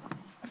one.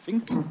 I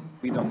think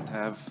we don't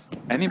have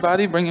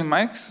anybody bringing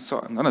mics, so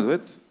I'm gonna do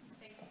it.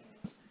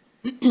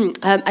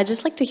 I'd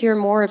just like to hear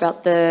more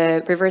about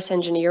the reverse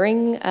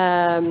engineering,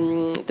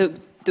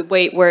 the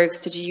way it works.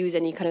 Did you use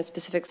any kind of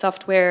specific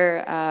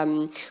software,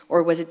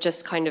 or was it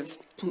just kind of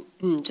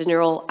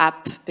general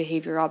app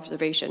behavior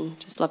observation?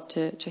 Just love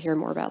to hear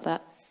more about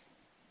that.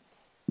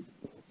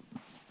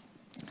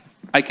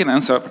 I can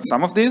answer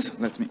some of these.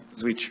 Let me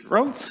switch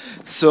role.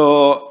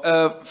 So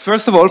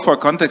first of all, for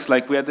context,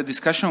 like we had a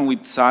discussion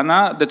with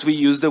Sana that we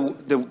use the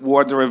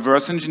word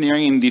reverse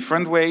engineering in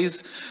different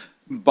ways,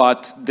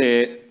 but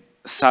the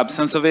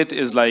substance of it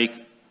is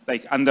like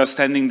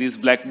understanding this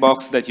black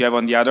box that you have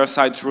on the other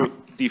side through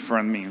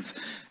different means.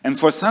 And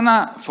for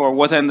Sana, for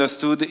what I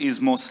understood, is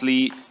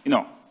mostly, you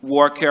know,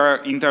 worker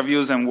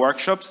interviews and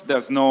workshops.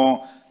 There's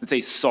no, let's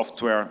say,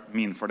 software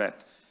mean for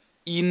that.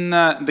 In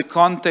the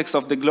context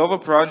of the global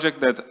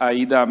project that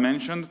Aida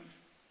mentioned,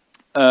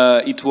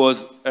 it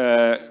was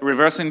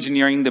reverse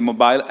engineering the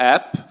mobile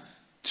app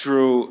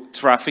through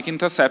traffic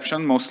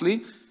interception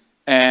mostly.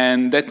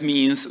 And that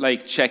means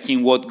like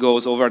checking what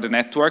goes over the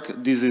network.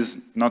 This is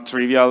not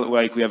trivial.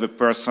 Like we have a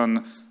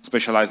person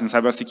specialized in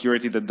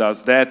cybersecurity that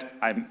does that.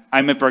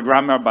 I'm a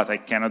programmer, but I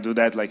cannot do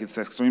that. Like it's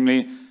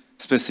extremely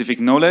specific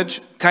knowledge.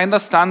 Kind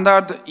of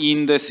standard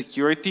in the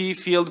security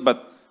field,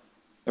 but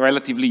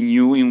relatively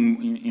new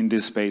in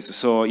this space.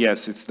 So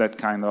yes, it's that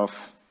kind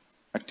of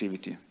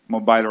activity,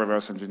 mobile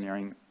reverse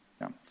engineering.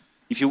 Yeah.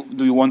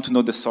 Do you want to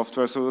know the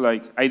software? So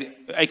like,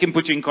 I can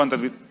put you in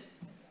contact with,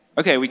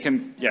 okay, we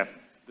can, yeah.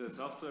 The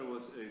software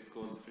was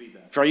called Frida.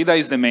 Frida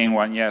is the main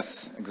one,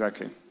 yes,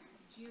 exactly.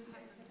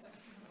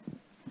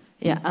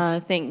 Yeah,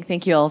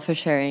 thank you all for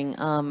sharing,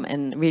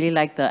 and really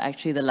like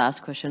actually the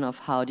last question of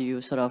how do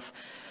you sort of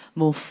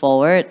move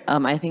forward.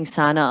 I think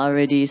Sana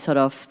already sort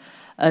of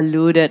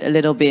alluded a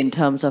little bit in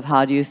terms of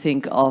how do you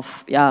think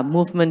of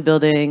movement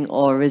building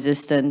or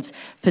resistance,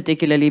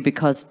 particularly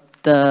because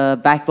the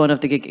backbone of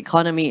the gig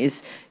economy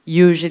is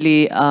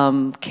usually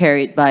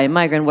carried by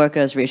migrant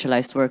workers,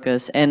 racialized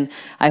workers, and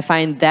I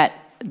find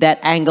that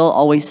angle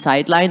always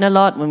sidelined a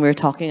lot when we're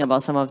talking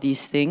about some of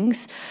these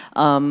things.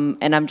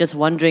 And I'm just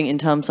wondering in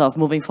terms of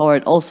moving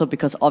forward also,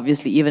 because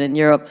obviously even in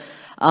Europe,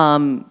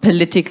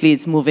 politically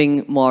it's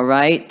moving more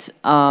right,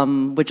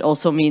 which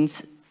also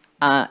means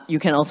you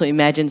can also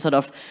imagine sort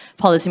of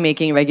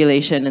policymaking,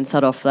 regulation, and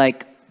sort of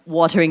like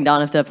watering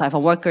down of the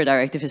platform worker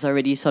directive is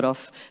already sort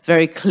of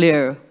very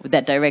clear with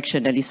that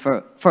direction, at least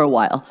for a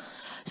while.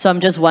 So I'm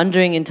just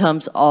wondering in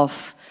terms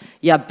of,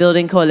 yeah,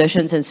 building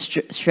coalitions and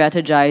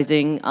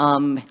strategizing,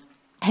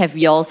 have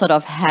y'all sort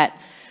of had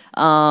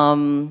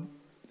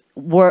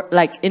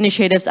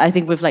initiatives, I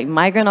think, with like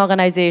migrant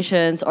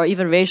organizations or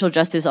even racial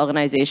justice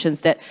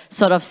organizations that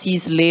sort of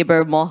sees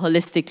labor more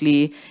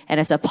holistically and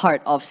as a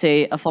part of,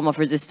 say, a form of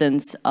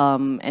resistance?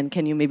 And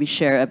can you maybe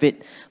share a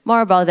bit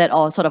more about that,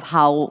 or sort of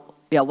how,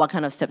 yeah, what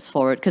kind of steps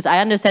forward? Because I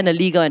understand the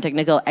legal and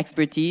technical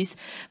expertise,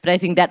 but I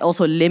think that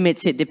also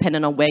limits it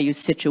depending on where you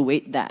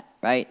situate that,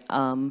 right?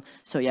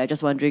 So yeah,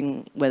 just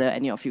wondering whether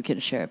any of you can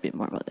share a bit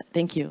more about that.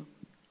 Thank you.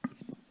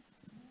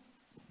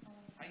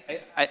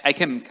 I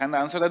can kind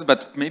of answer that,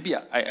 but maybe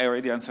I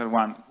already answered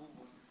one.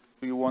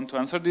 Do you want to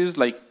answer this,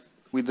 like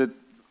with the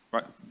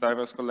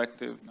diverse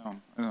collective? No,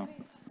 I don't know.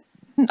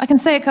 I can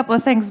say a couple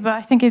of things, but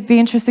I think it'd be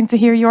interesting to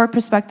hear your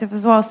perspective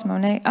as well,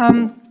 Simone.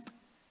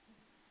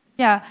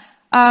 Yeah,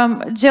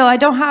 Jill, I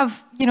don't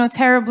have,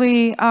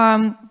 terribly,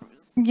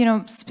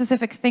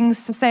 specific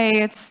things to say.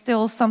 It's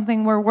still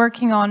something we're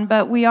working on,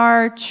 but we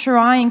are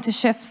trying to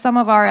shift some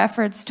of our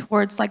efforts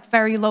towards like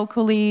very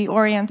locally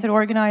oriented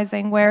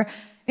organizing, where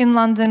in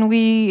London,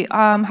 we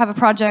have a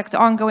project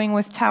ongoing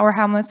with Tower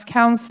Hamlets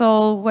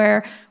Council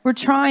where we're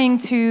trying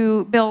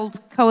to build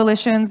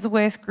coalitions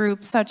with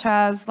groups such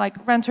as like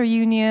renter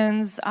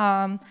unions,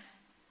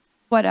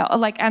 what else,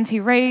 like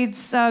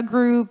anti-raids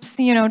groups,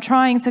 you know,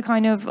 trying to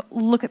kind of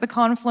look at the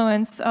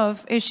confluence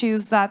of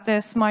issues that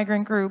this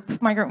migrant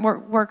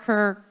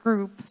worker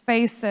group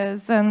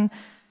faces, and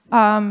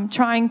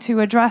trying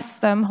to address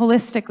them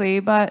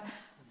holistically. But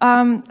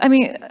I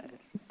mean,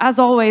 as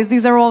always,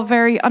 these are all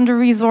very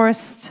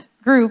under-resourced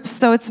groups,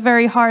 so it's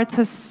very hard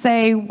to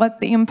say what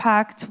the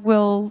impact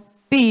will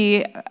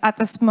be at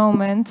this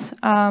moment.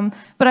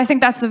 But I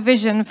think that's a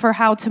vision for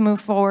how to move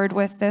forward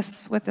with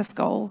this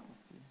goal.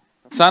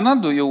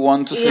 Sana, do you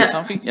want to say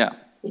something? Yeah.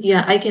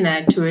 Yeah, I can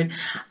add to it.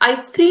 I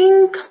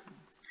think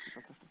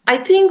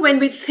when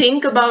we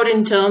think about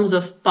in terms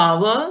of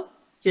power,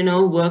 you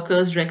know,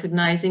 workers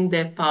recognizing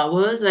their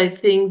powers, I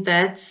think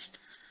that's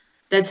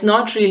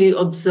not really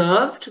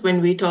observed when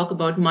we talk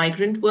about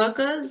migrant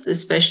workers,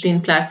 especially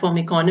in platform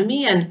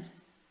economy. And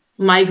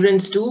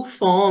migrants do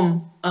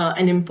form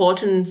an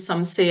important,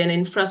 some say, an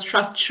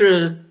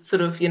infrastructural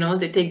sort of, you know,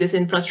 they take this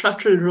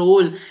infrastructural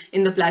role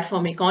in the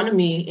platform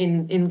economy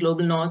in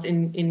global north,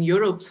 in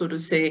Europe, so to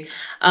say.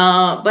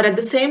 But at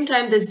the same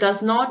time, this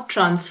does not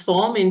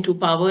transform into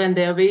power, and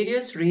there are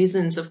various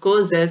reasons. Of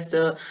course, there's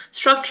the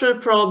structural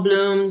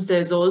problems.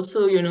 There's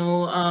also, you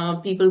know,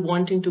 people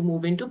wanting to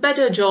move into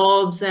better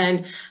jobs.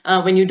 And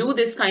when you do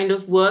this kind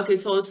of work,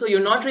 it's also,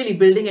 you're not really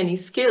building any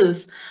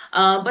skills.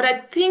 But I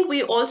think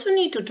we also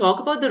need to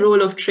talk about the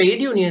role of trade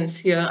unions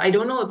here. I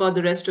don't know about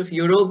the rest of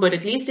Europe, but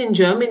at least in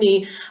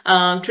Germany,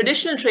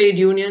 traditional trade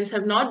unions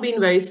have not been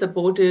very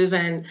supportive,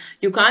 and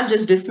you can't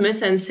just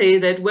dismiss and say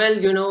that, well,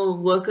 you know,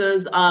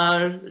 workers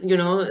are, you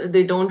know,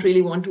 they don't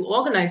really want to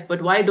organize,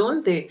 but why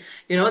don't they?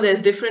 You know,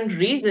 there's different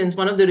reasons.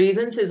 One of the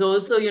reasons is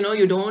also, you know,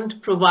 you don't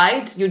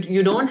provide,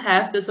 you don't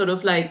have the sort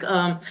of like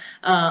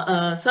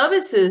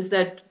services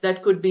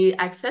that could be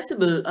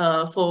accessible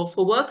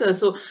for workers.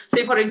 So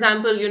say, for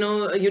example, you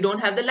know, you don't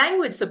have the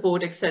language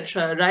support,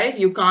 etc., right?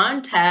 You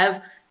can't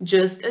have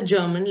just a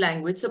German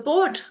language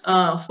support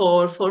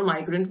for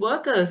migrant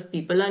workers.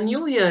 People are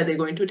new here, they're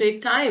going to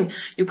take time.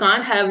 You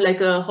can't have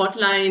like a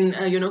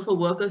hotline, you know, for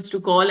workers to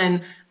call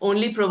and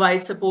only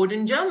provide support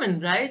in German,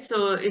 right?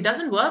 So it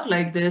doesn't work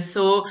like this.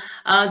 So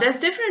there's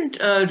different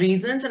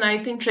reasons, and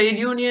I think trade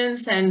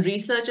unions and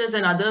researchers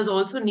and others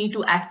also need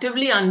to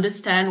actively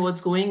understand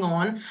what's going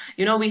on.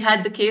 You know, we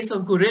had the case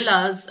of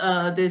Gorillas,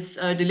 this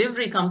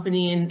delivery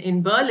company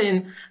in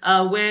Berlin,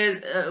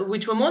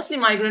 which were mostly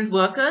migrant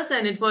workers,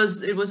 and it was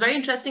very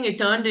interesting. It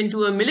turned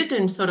into a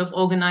militant sort of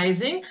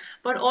organizing,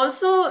 but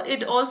also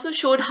it also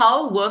showed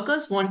how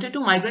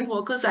migrant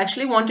workers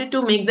actually wanted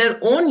to make their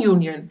own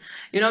union,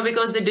 you know,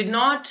 because they did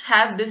not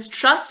have this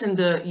trust in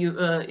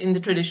the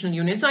traditional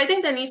union. So I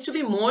think there needs to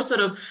be more sort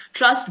of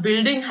trust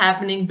building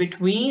happening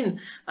between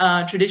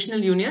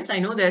traditional unions. I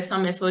know there's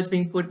some efforts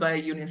being put by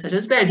unions such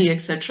as Verdi,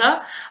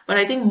 etc., but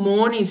I think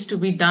more needs to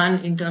be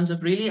done in terms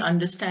of really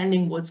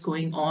understanding what's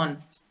going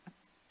on.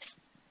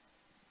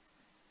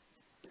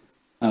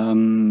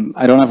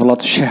 I don't have a lot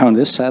to share on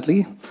this,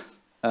 sadly,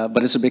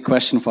 but it's a big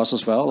question for us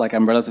as well. Like,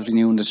 I'm relatively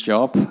new in this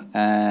job,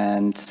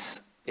 and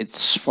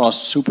it's for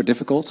us super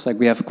difficult. Like,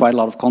 we have quite a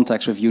lot of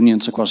contacts with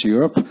unions across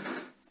Europe,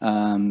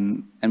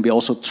 and we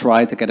also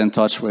try to get in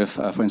touch with,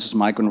 for instance,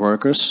 migrant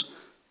workers,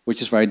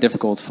 which is very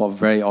difficult for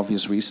very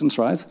obvious reasons,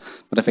 right?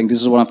 But I think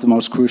this is one of the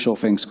most crucial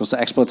things, because the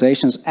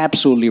exploitation is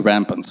absolutely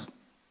rampant.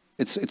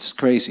 It's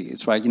crazy.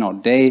 It's right, you know,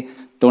 they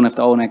don't have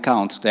their own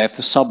account. They have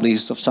the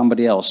sublease of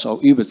somebody else.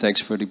 So Uber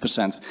takes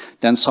 30%.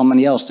 Then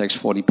somebody else takes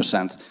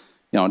 40%.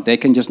 You know, they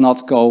can just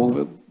not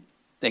go,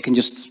 they can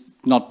just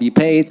not be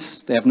paid.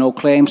 They have no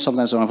claims.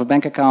 Sometimes they don't have a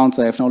bank account.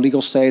 They have no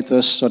legal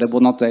status. So they will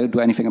not do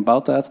anything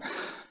about that.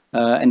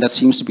 And that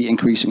seems to be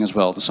increasing as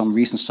well. There's some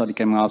recent study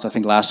came out, I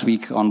think last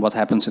week, on what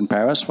happens in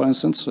Paris, for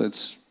instance. So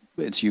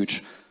it's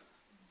huge.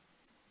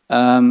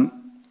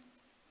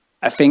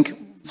 I think,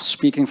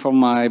 speaking from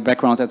my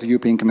background at the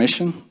European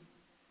Commission,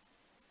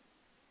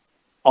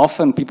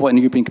 often people in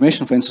the European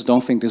Commission, for instance,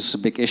 don't think this is a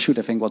big issue.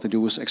 They think what they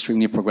do is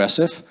extremely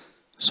progressive.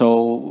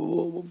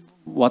 So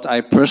what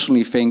I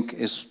personally think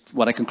is,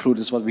 what I conclude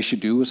is what we should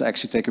do is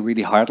actually take a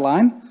really hard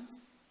line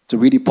to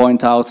really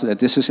point out that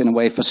this is in a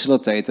way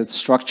facilitated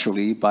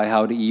structurally by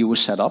how the EU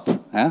is set up.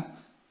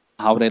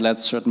 How they let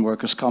certain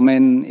workers come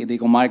in,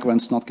 illegal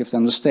migrants, not give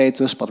them the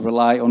status, but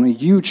rely on a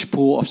huge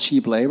pool of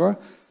cheap labor.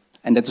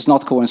 And that is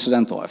not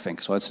coincidental, I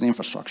think. So it's an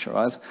infrastructure,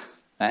 right?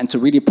 And to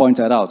really point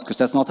that out, because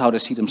that's not how they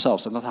see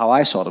themselves. That's not how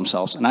I saw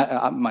themselves, and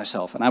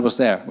myself. And I was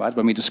there, right,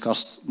 when we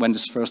discussed, when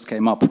this first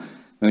came up,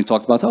 when we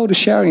talked about, oh, the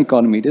sharing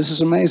economy, this is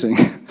amazing.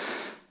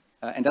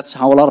 And that's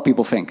how a lot of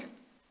people think.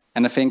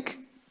 And I think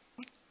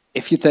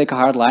if you take a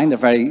hard line, they're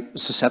very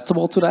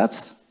susceptible to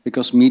that,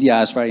 because media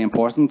is very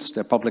important,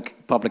 their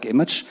public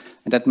image,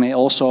 and that may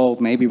also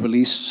maybe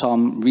release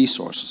some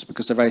resources,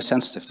 because they're very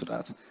sensitive to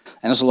that.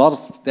 And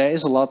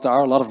there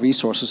are a lot of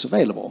resources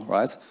available,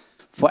 right?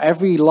 For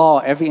every law,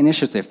 every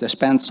initiative, they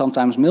spend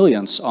sometimes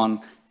millions on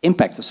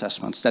impact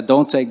assessments that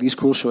don't take these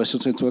crucial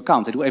issues into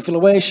account. They do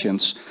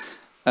evaluations,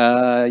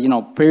 you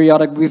know,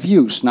 periodic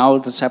reviews. Now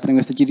that's happening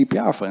with the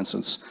GDPR, for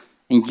instance.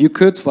 And you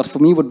could, what for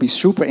me would be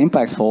super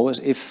impactful is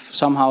if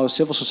somehow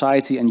civil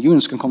society and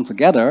unions can come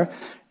together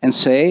and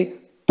say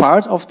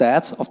part of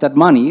that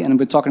money, and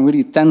we're talking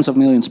really tens of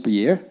millions per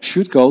year,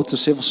 should go to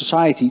civil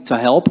society to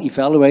help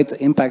evaluate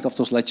the impact of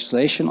those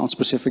legislation on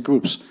specific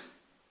groups.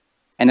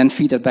 And then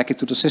feed that back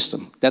into the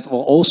system. That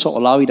will also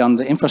allow you then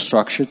the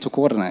infrastructure to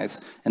coordinate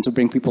and to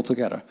bring people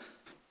together.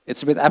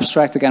 It's a bit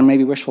abstract, again,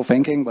 maybe wishful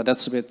thinking, but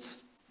that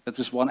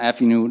is one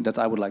avenue that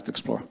I would like to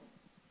explore.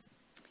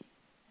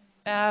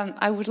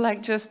 I would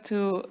like just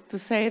to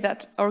say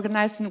that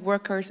organizing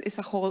workers is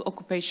a whole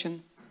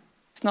occupation.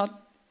 It's not,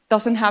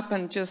 doesn't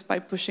happen just by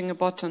pushing a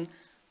button.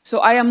 So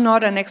I am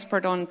not an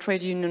expert on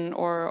trade union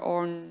or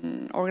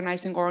on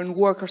organizing or on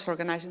workers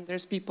organizing.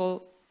 There's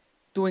people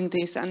doing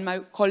this, and my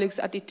colleagues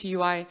at the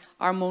TUI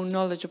are more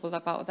knowledgeable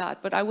about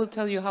that. But I will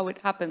tell you how it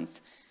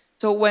happens.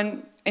 So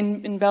when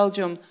in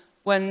Belgium,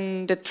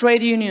 when the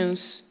trade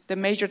unions, the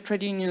major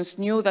trade unions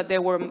knew that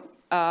there were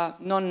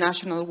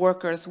non-national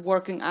workers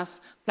working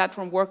as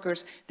platform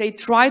workers, they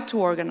tried to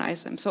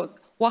organize them. So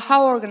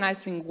how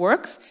organizing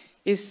works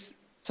is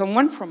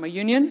someone from a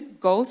union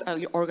goes,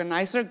 an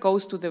organizer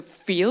goes to the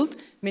field,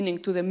 meaning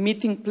to the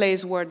meeting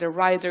place where the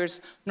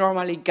riders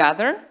normally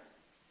gather,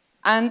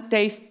 and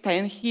they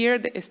stay here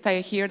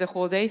the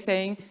whole day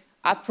saying,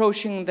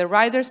 approaching the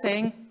rider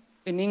saying,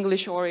 in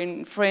English or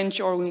in French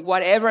or in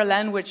whatever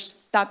language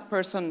that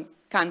person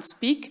can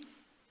speak,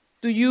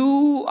 do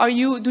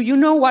you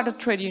know what a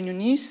trade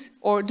union is?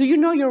 Or do you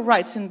know your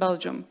rights in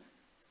Belgium?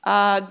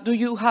 Do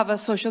you have a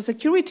social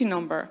security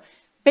number?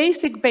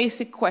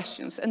 Basic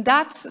questions. And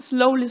that's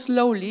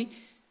slowly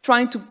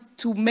trying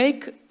to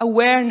make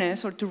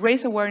awareness or to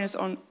raise awareness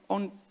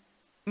on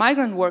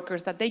migrant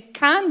workers that they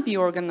can be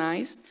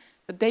organized,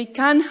 that they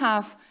can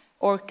have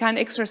or can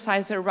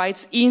exercise their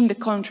rights in the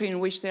country in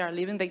which they are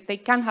living. They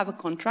can have a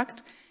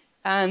contract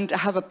and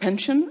have a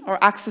pension or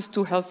access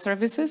to health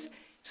services.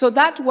 So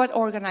that's what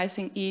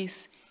organizing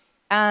is.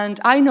 And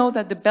I know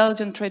that the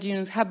Belgian trade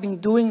unions have been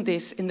doing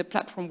this in the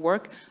platform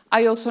work.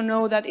 I also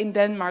know that in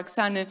Denmark,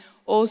 Sanne,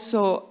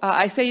 also,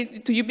 I say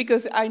it to you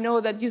because I know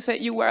that you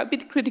said you were a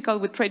bit critical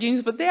with trade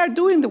unions, but they are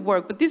doing the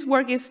work. But this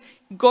work is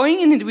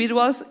going in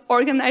individuals,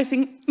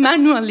 organizing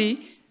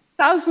manually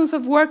thousands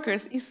of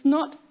workers. It's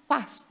not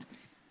fast.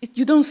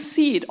 You don't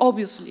see it,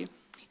 obviously.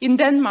 In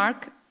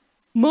Denmark,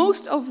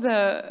 most of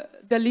the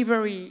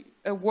delivery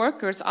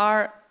workers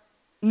are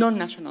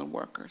non-national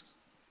workers,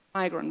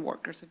 migrant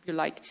workers, if you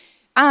like.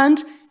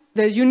 And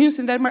the unions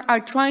in Denmark are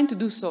trying to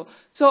do so.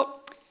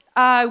 So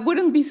I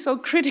wouldn't be so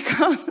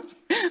critical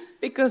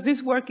because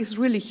this work is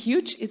really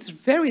huge. It's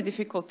very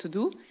difficult to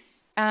do.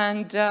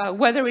 And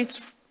whether it's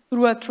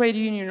through a trade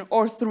union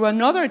or through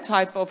another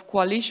type of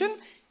coalition,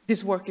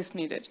 this work is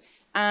needed.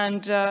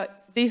 And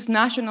these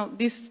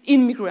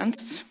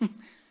immigrants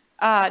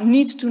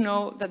need to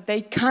know that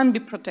they can be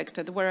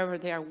protected wherever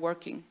they are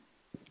working.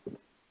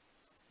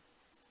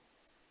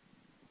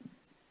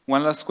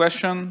 One last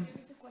question.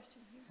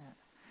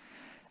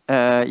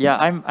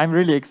 Yeah, I'm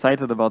really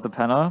excited about the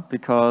panel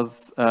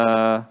because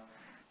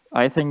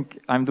I think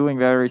I'm doing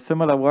very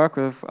similar work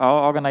with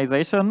our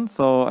organization.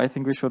 So I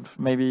think we should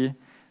maybe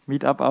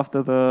meet up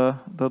after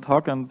the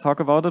talk and talk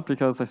about it,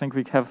 because I think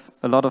we have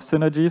a lot of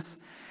synergies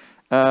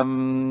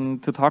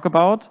to talk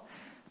about.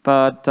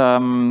 But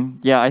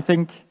yeah, I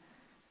think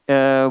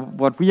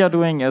what we are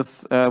doing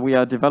is we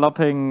are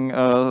developing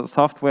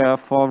software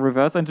for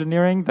reverse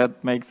engineering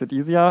that makes it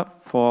easier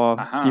for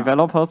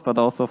developers, but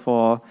also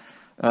for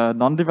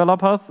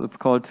non-developers. It's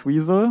called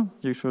Tweezle.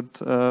 You should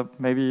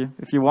maybe,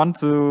 if you want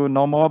to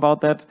know more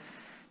about that,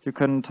 you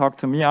can talk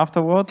to me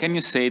afterwards. Can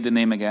you say the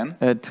name again?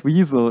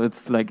 Tweezle.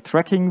 It's like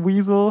tracking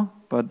weasel,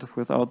 but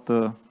without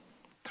the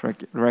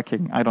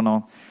tracking. I don't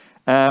know.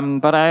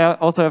 But I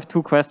also have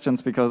two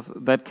questions because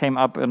that came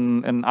up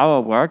in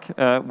our work.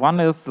 One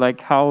is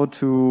like how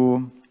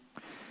to,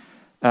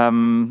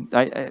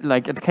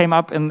 like it came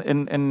up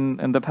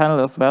in the panel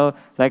as well,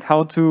 like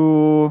how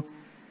to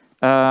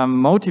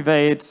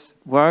motivate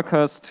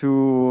workers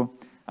to,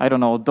 I don't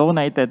know,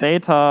 donate their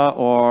data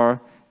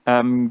or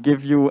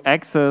give you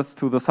access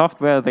to the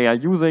software they are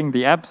using,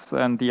 the apps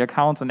and the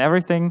accounts and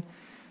everything.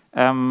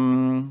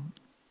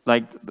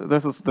 Like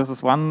this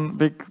is one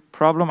big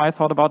problem I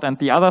thought about. And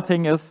the other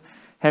thing is,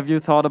 have you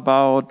thought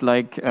about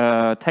like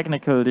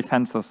technical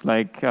defenses,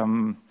 like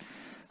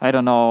I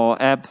don't know,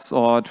 apps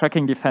or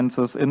tracking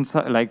defenses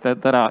like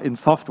that are in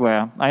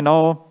software? I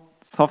know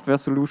software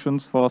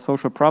solutions for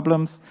social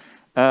problems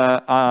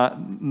are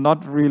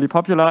not really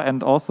popular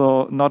and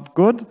also not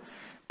good,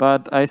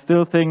 but I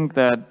still think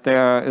that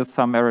there is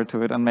some merit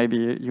to it, and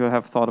maybe you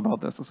have thought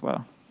about this as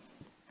well.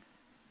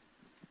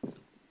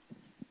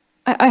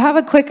 I have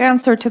a quick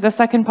answer to the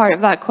second part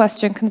of that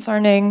question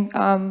concerning,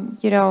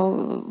 you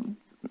know,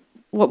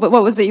 what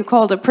was it you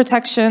called it,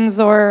 protections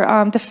or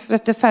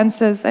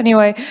defenses.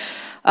 Anyway,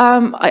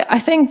 I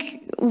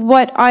think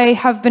what I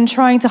have been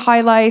trying to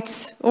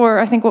highlight, or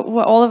I think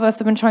what all of us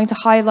have been trying to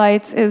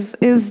highlight, is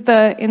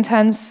the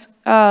intense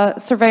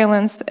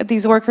surveillance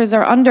these workers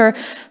are under.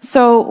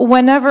 So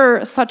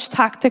whenever such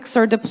tactics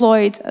are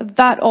deployed,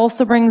 that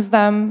also brings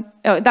them,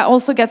 that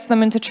also gets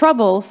them into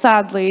trouble,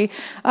 sadly.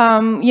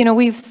 You know,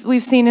 we've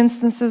seen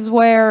instances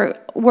where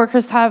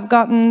workers have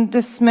gotten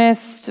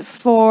dismissed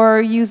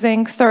for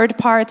using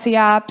third-party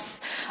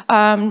apps,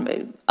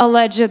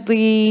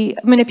 allegedly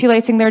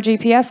manipulating their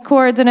GPS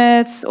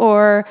coordinates,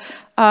 or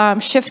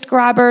shift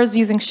grabbers,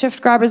 using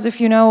shift grabbers,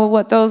 if you know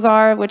what those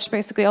are, which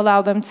basically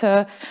allow them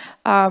to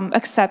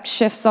accept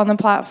shifts on the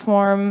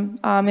platform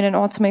in an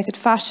automated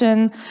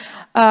fashion.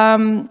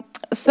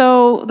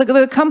 So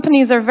the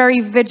companies are very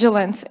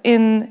vigilant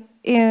in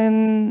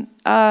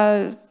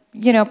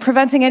you know,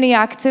 preventing any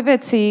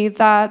activity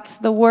that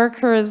the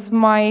workers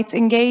might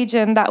engage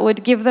in that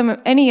would give them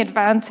any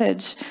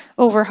advantage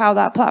over how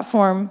that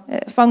platform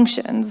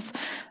functions.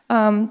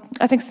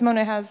 I think Simone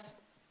has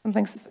some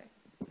things to say.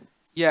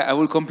 Yeah, I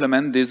will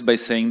complement this by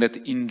saying that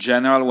in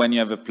general, when you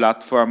have a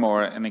platform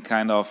or any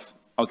kind of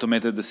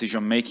automated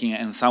decision making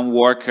and some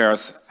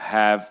workers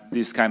have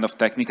this kind of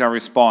technical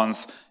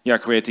response, you are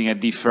creating a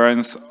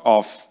difference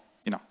of,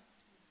 you know,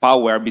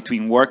 power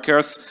between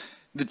workers.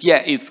 That,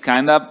 yeah, it's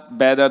kind of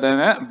better than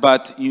it,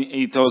 but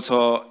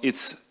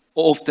it's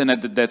often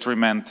at the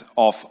detriment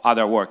of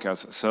other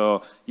workers.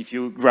 So if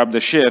you grab the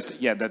shift,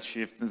 yeah, that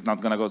shift is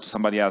not going to go to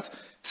somebody else.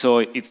 So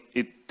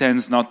it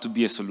tends not to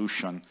be a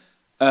solution.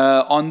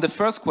 On the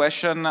first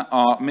question,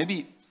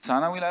 maybe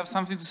Sana will have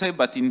something to say,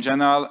 but in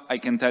general, I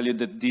can tell you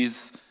that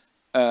this,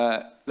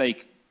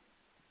 like,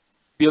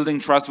 building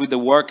trust with the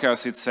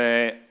workers, it's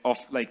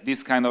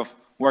this kind of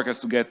workers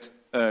to get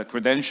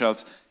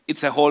credentials,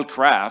 it's a whole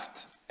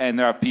craft. And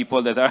there are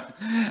people that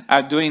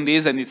are doing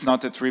this, and it's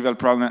not a trivial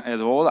problem at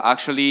all.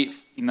 Actually,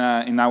 in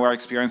our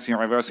experience in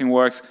reversing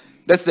works,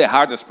 that's the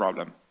hardest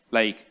problem.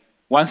 Like,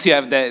 once you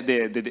have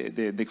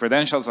the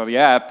credentials of the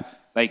app,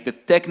 like the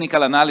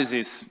technical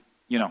analysis,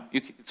 you know,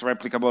 it's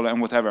replicable and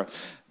whatever.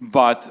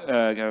 But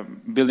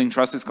building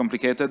trust is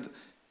complicated.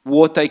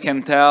 What I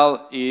can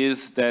tell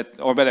is that,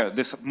 or better,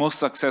 most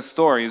success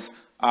stories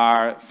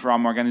are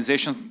from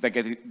organizations that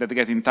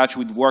get in touch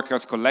with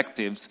workers'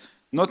 collectives,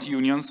 not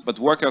unions, but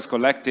workers'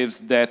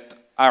 collectives that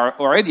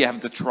already have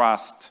the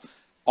trust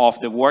of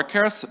the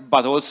workers,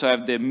 but also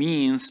have the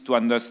means to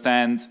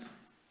understand,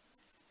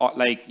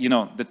 like, you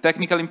know, the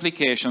technical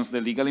implications, the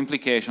legal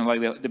implications,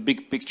 like the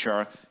big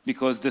picture,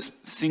 because this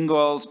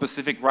single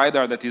specific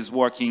rider that is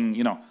working,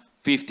 you know,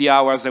 50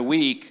 hours a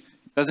week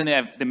doesn't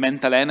have the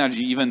mental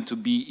energy even to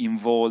be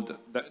involved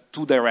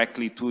too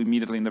directly, too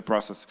immediately in the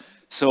process.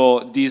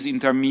 So these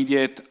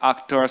intermediate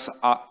actors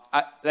are,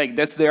 like,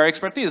 that's their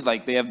expertise.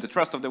 Like, they have the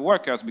trust of the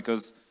workers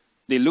because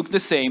they look the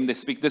same, they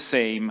speak the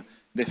same,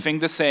 they think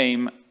the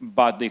same,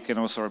 but they can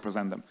also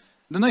represent them.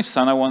 I don't know if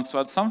Sana wants to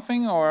add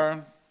something,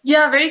 or...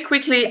 Yeah, very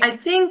quickly. I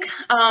think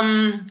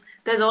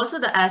there's also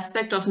the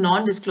aspect of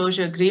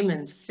non-disclosure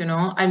agreements, you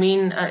know. I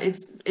mean,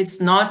 it's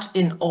not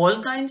in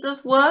all kinds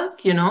of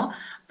work, you know,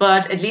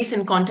 but at least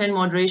in content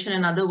moderation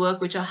and other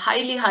work which are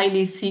highly,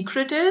 highly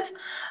secretive,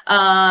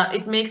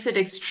 it makes it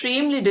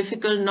extremely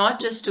difficult not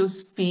just to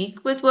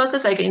speak with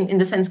workers, like in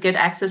the sense get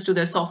access to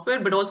their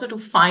software, but also to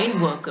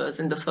find workers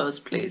in the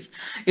first place.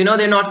 You know,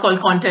 they're not called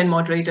content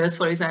moderators,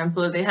 for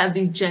example. They have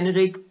these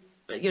generic,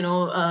 you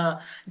know,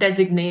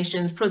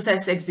 designations,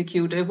 process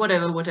executive,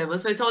 whatever.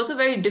 So it's also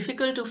very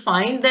difficult to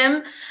find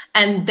them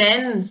and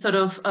then sort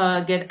of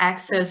get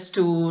access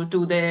to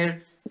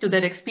their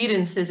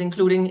experiences,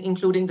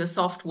 including the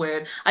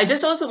software. I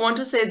just also want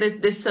to say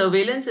that this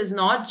surveillance is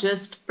not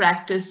just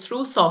practiced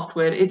through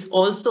software. It's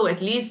also,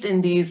 at least in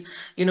these,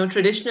 you know,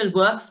 traditional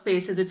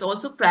workspaces, it's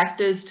also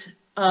practiced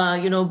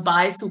you know,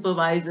 by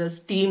supervisors,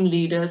 team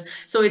leaders.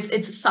 So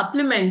it's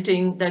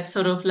supplementing that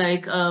sort of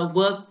like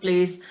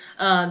workplace,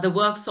 the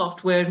work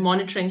software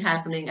monitoring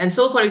happening. And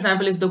so, for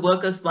example, if the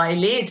workers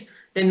violate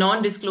the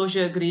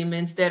non-disclosure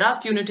agreements, there are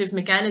punitive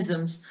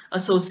mechanisms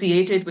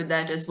associated with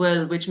that as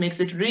well, which makes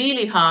it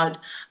really hard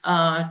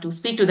to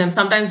speak to them.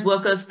 Sometimes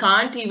workers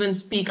can't even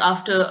speak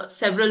after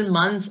several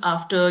months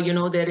after, you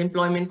know, their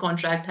employment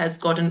contract has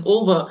gotten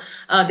over.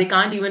 They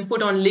can't even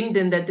put on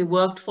LinkedIn that they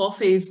worked for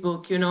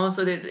Facebook, you know,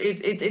 so that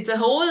it's a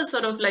whole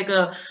sort of like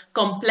a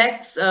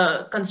complex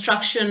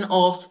construction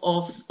of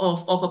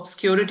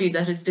obscurity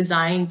that is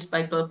designed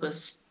by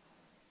purpose.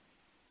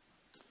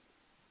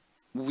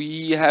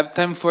 We have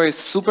time for a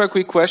super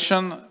quick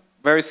question.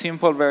 Very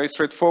simple, very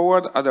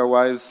straightforward.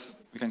 Otherwise,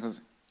 we can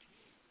continue.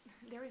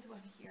 There is one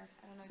here.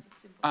 I don't know if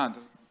it's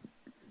simple.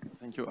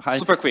 Thank you. Hi.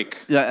 Super quick.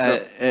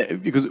 Yeah,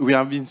 because we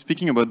have been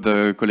speaking about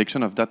the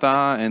collection of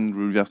data and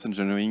reverse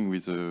engineering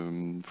with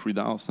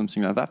FRIDA or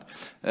something like that.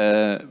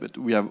 But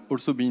we have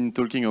also been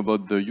talking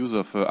about the use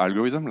of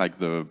algorithm, like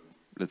the,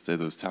 let's say,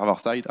 the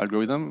server-side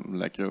algorithm,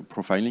 like a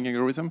profiling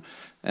algorithm.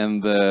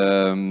 And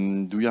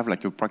do you have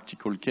like a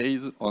practical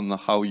case on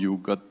how you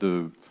got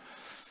the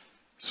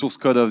source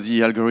code of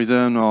the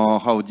algorithm, or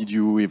how did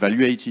you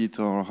evaluate it,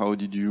 or how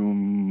did you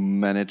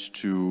manage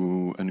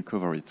to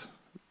uncover it?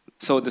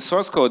 So the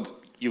source code,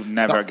 you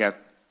never get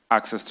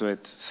access to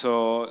it.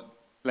 So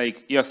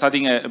like you're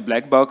studying a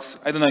black box.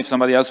 I don't know if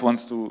somebody else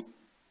wants to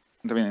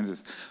intervene in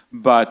this.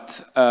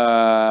 But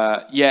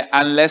yeah,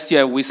 unless you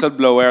have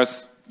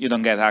whistleblowers, you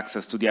don't get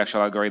access to the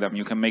actual algorithm.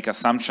 You can make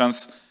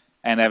assumptions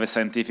and have a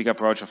scientific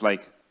approach of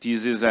like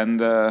thesis and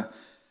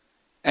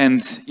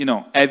you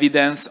know,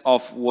 evidence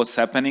of what's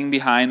happening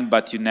behind,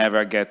 but you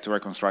never get to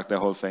reconstruct the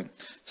whole thing.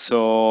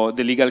 So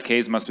the legal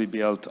case must be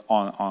built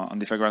on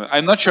different grounds.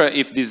 I'm not sure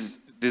if this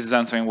is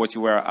answering what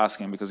you were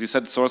asking, because you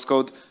said source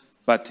code,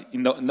 but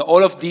in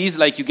all of these,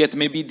 like you get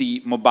maybe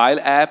the mobile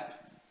app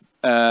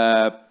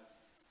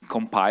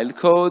compiled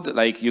code,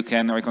 like you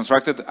can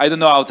reconstruct it. I don't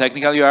know how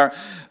technical you are,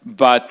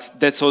 but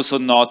that's also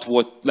not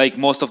what, like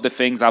most of the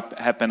things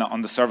happen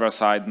on the server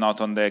side,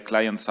 not on the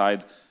client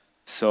side.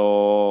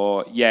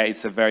 So yeah,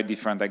 it's a very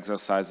different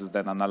exercise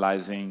than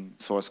analyzing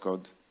source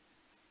code.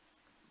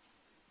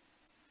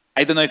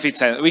 I don't know if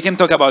it's, we can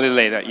talk about it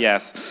later,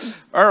 yes.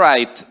 All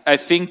right, I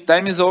think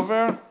time is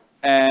over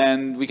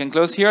and we can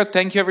close here.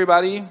 Thank you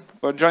everybody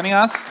for joining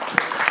us.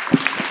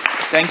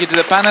 Thank you to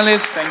the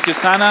panelists, thank you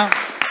Sana.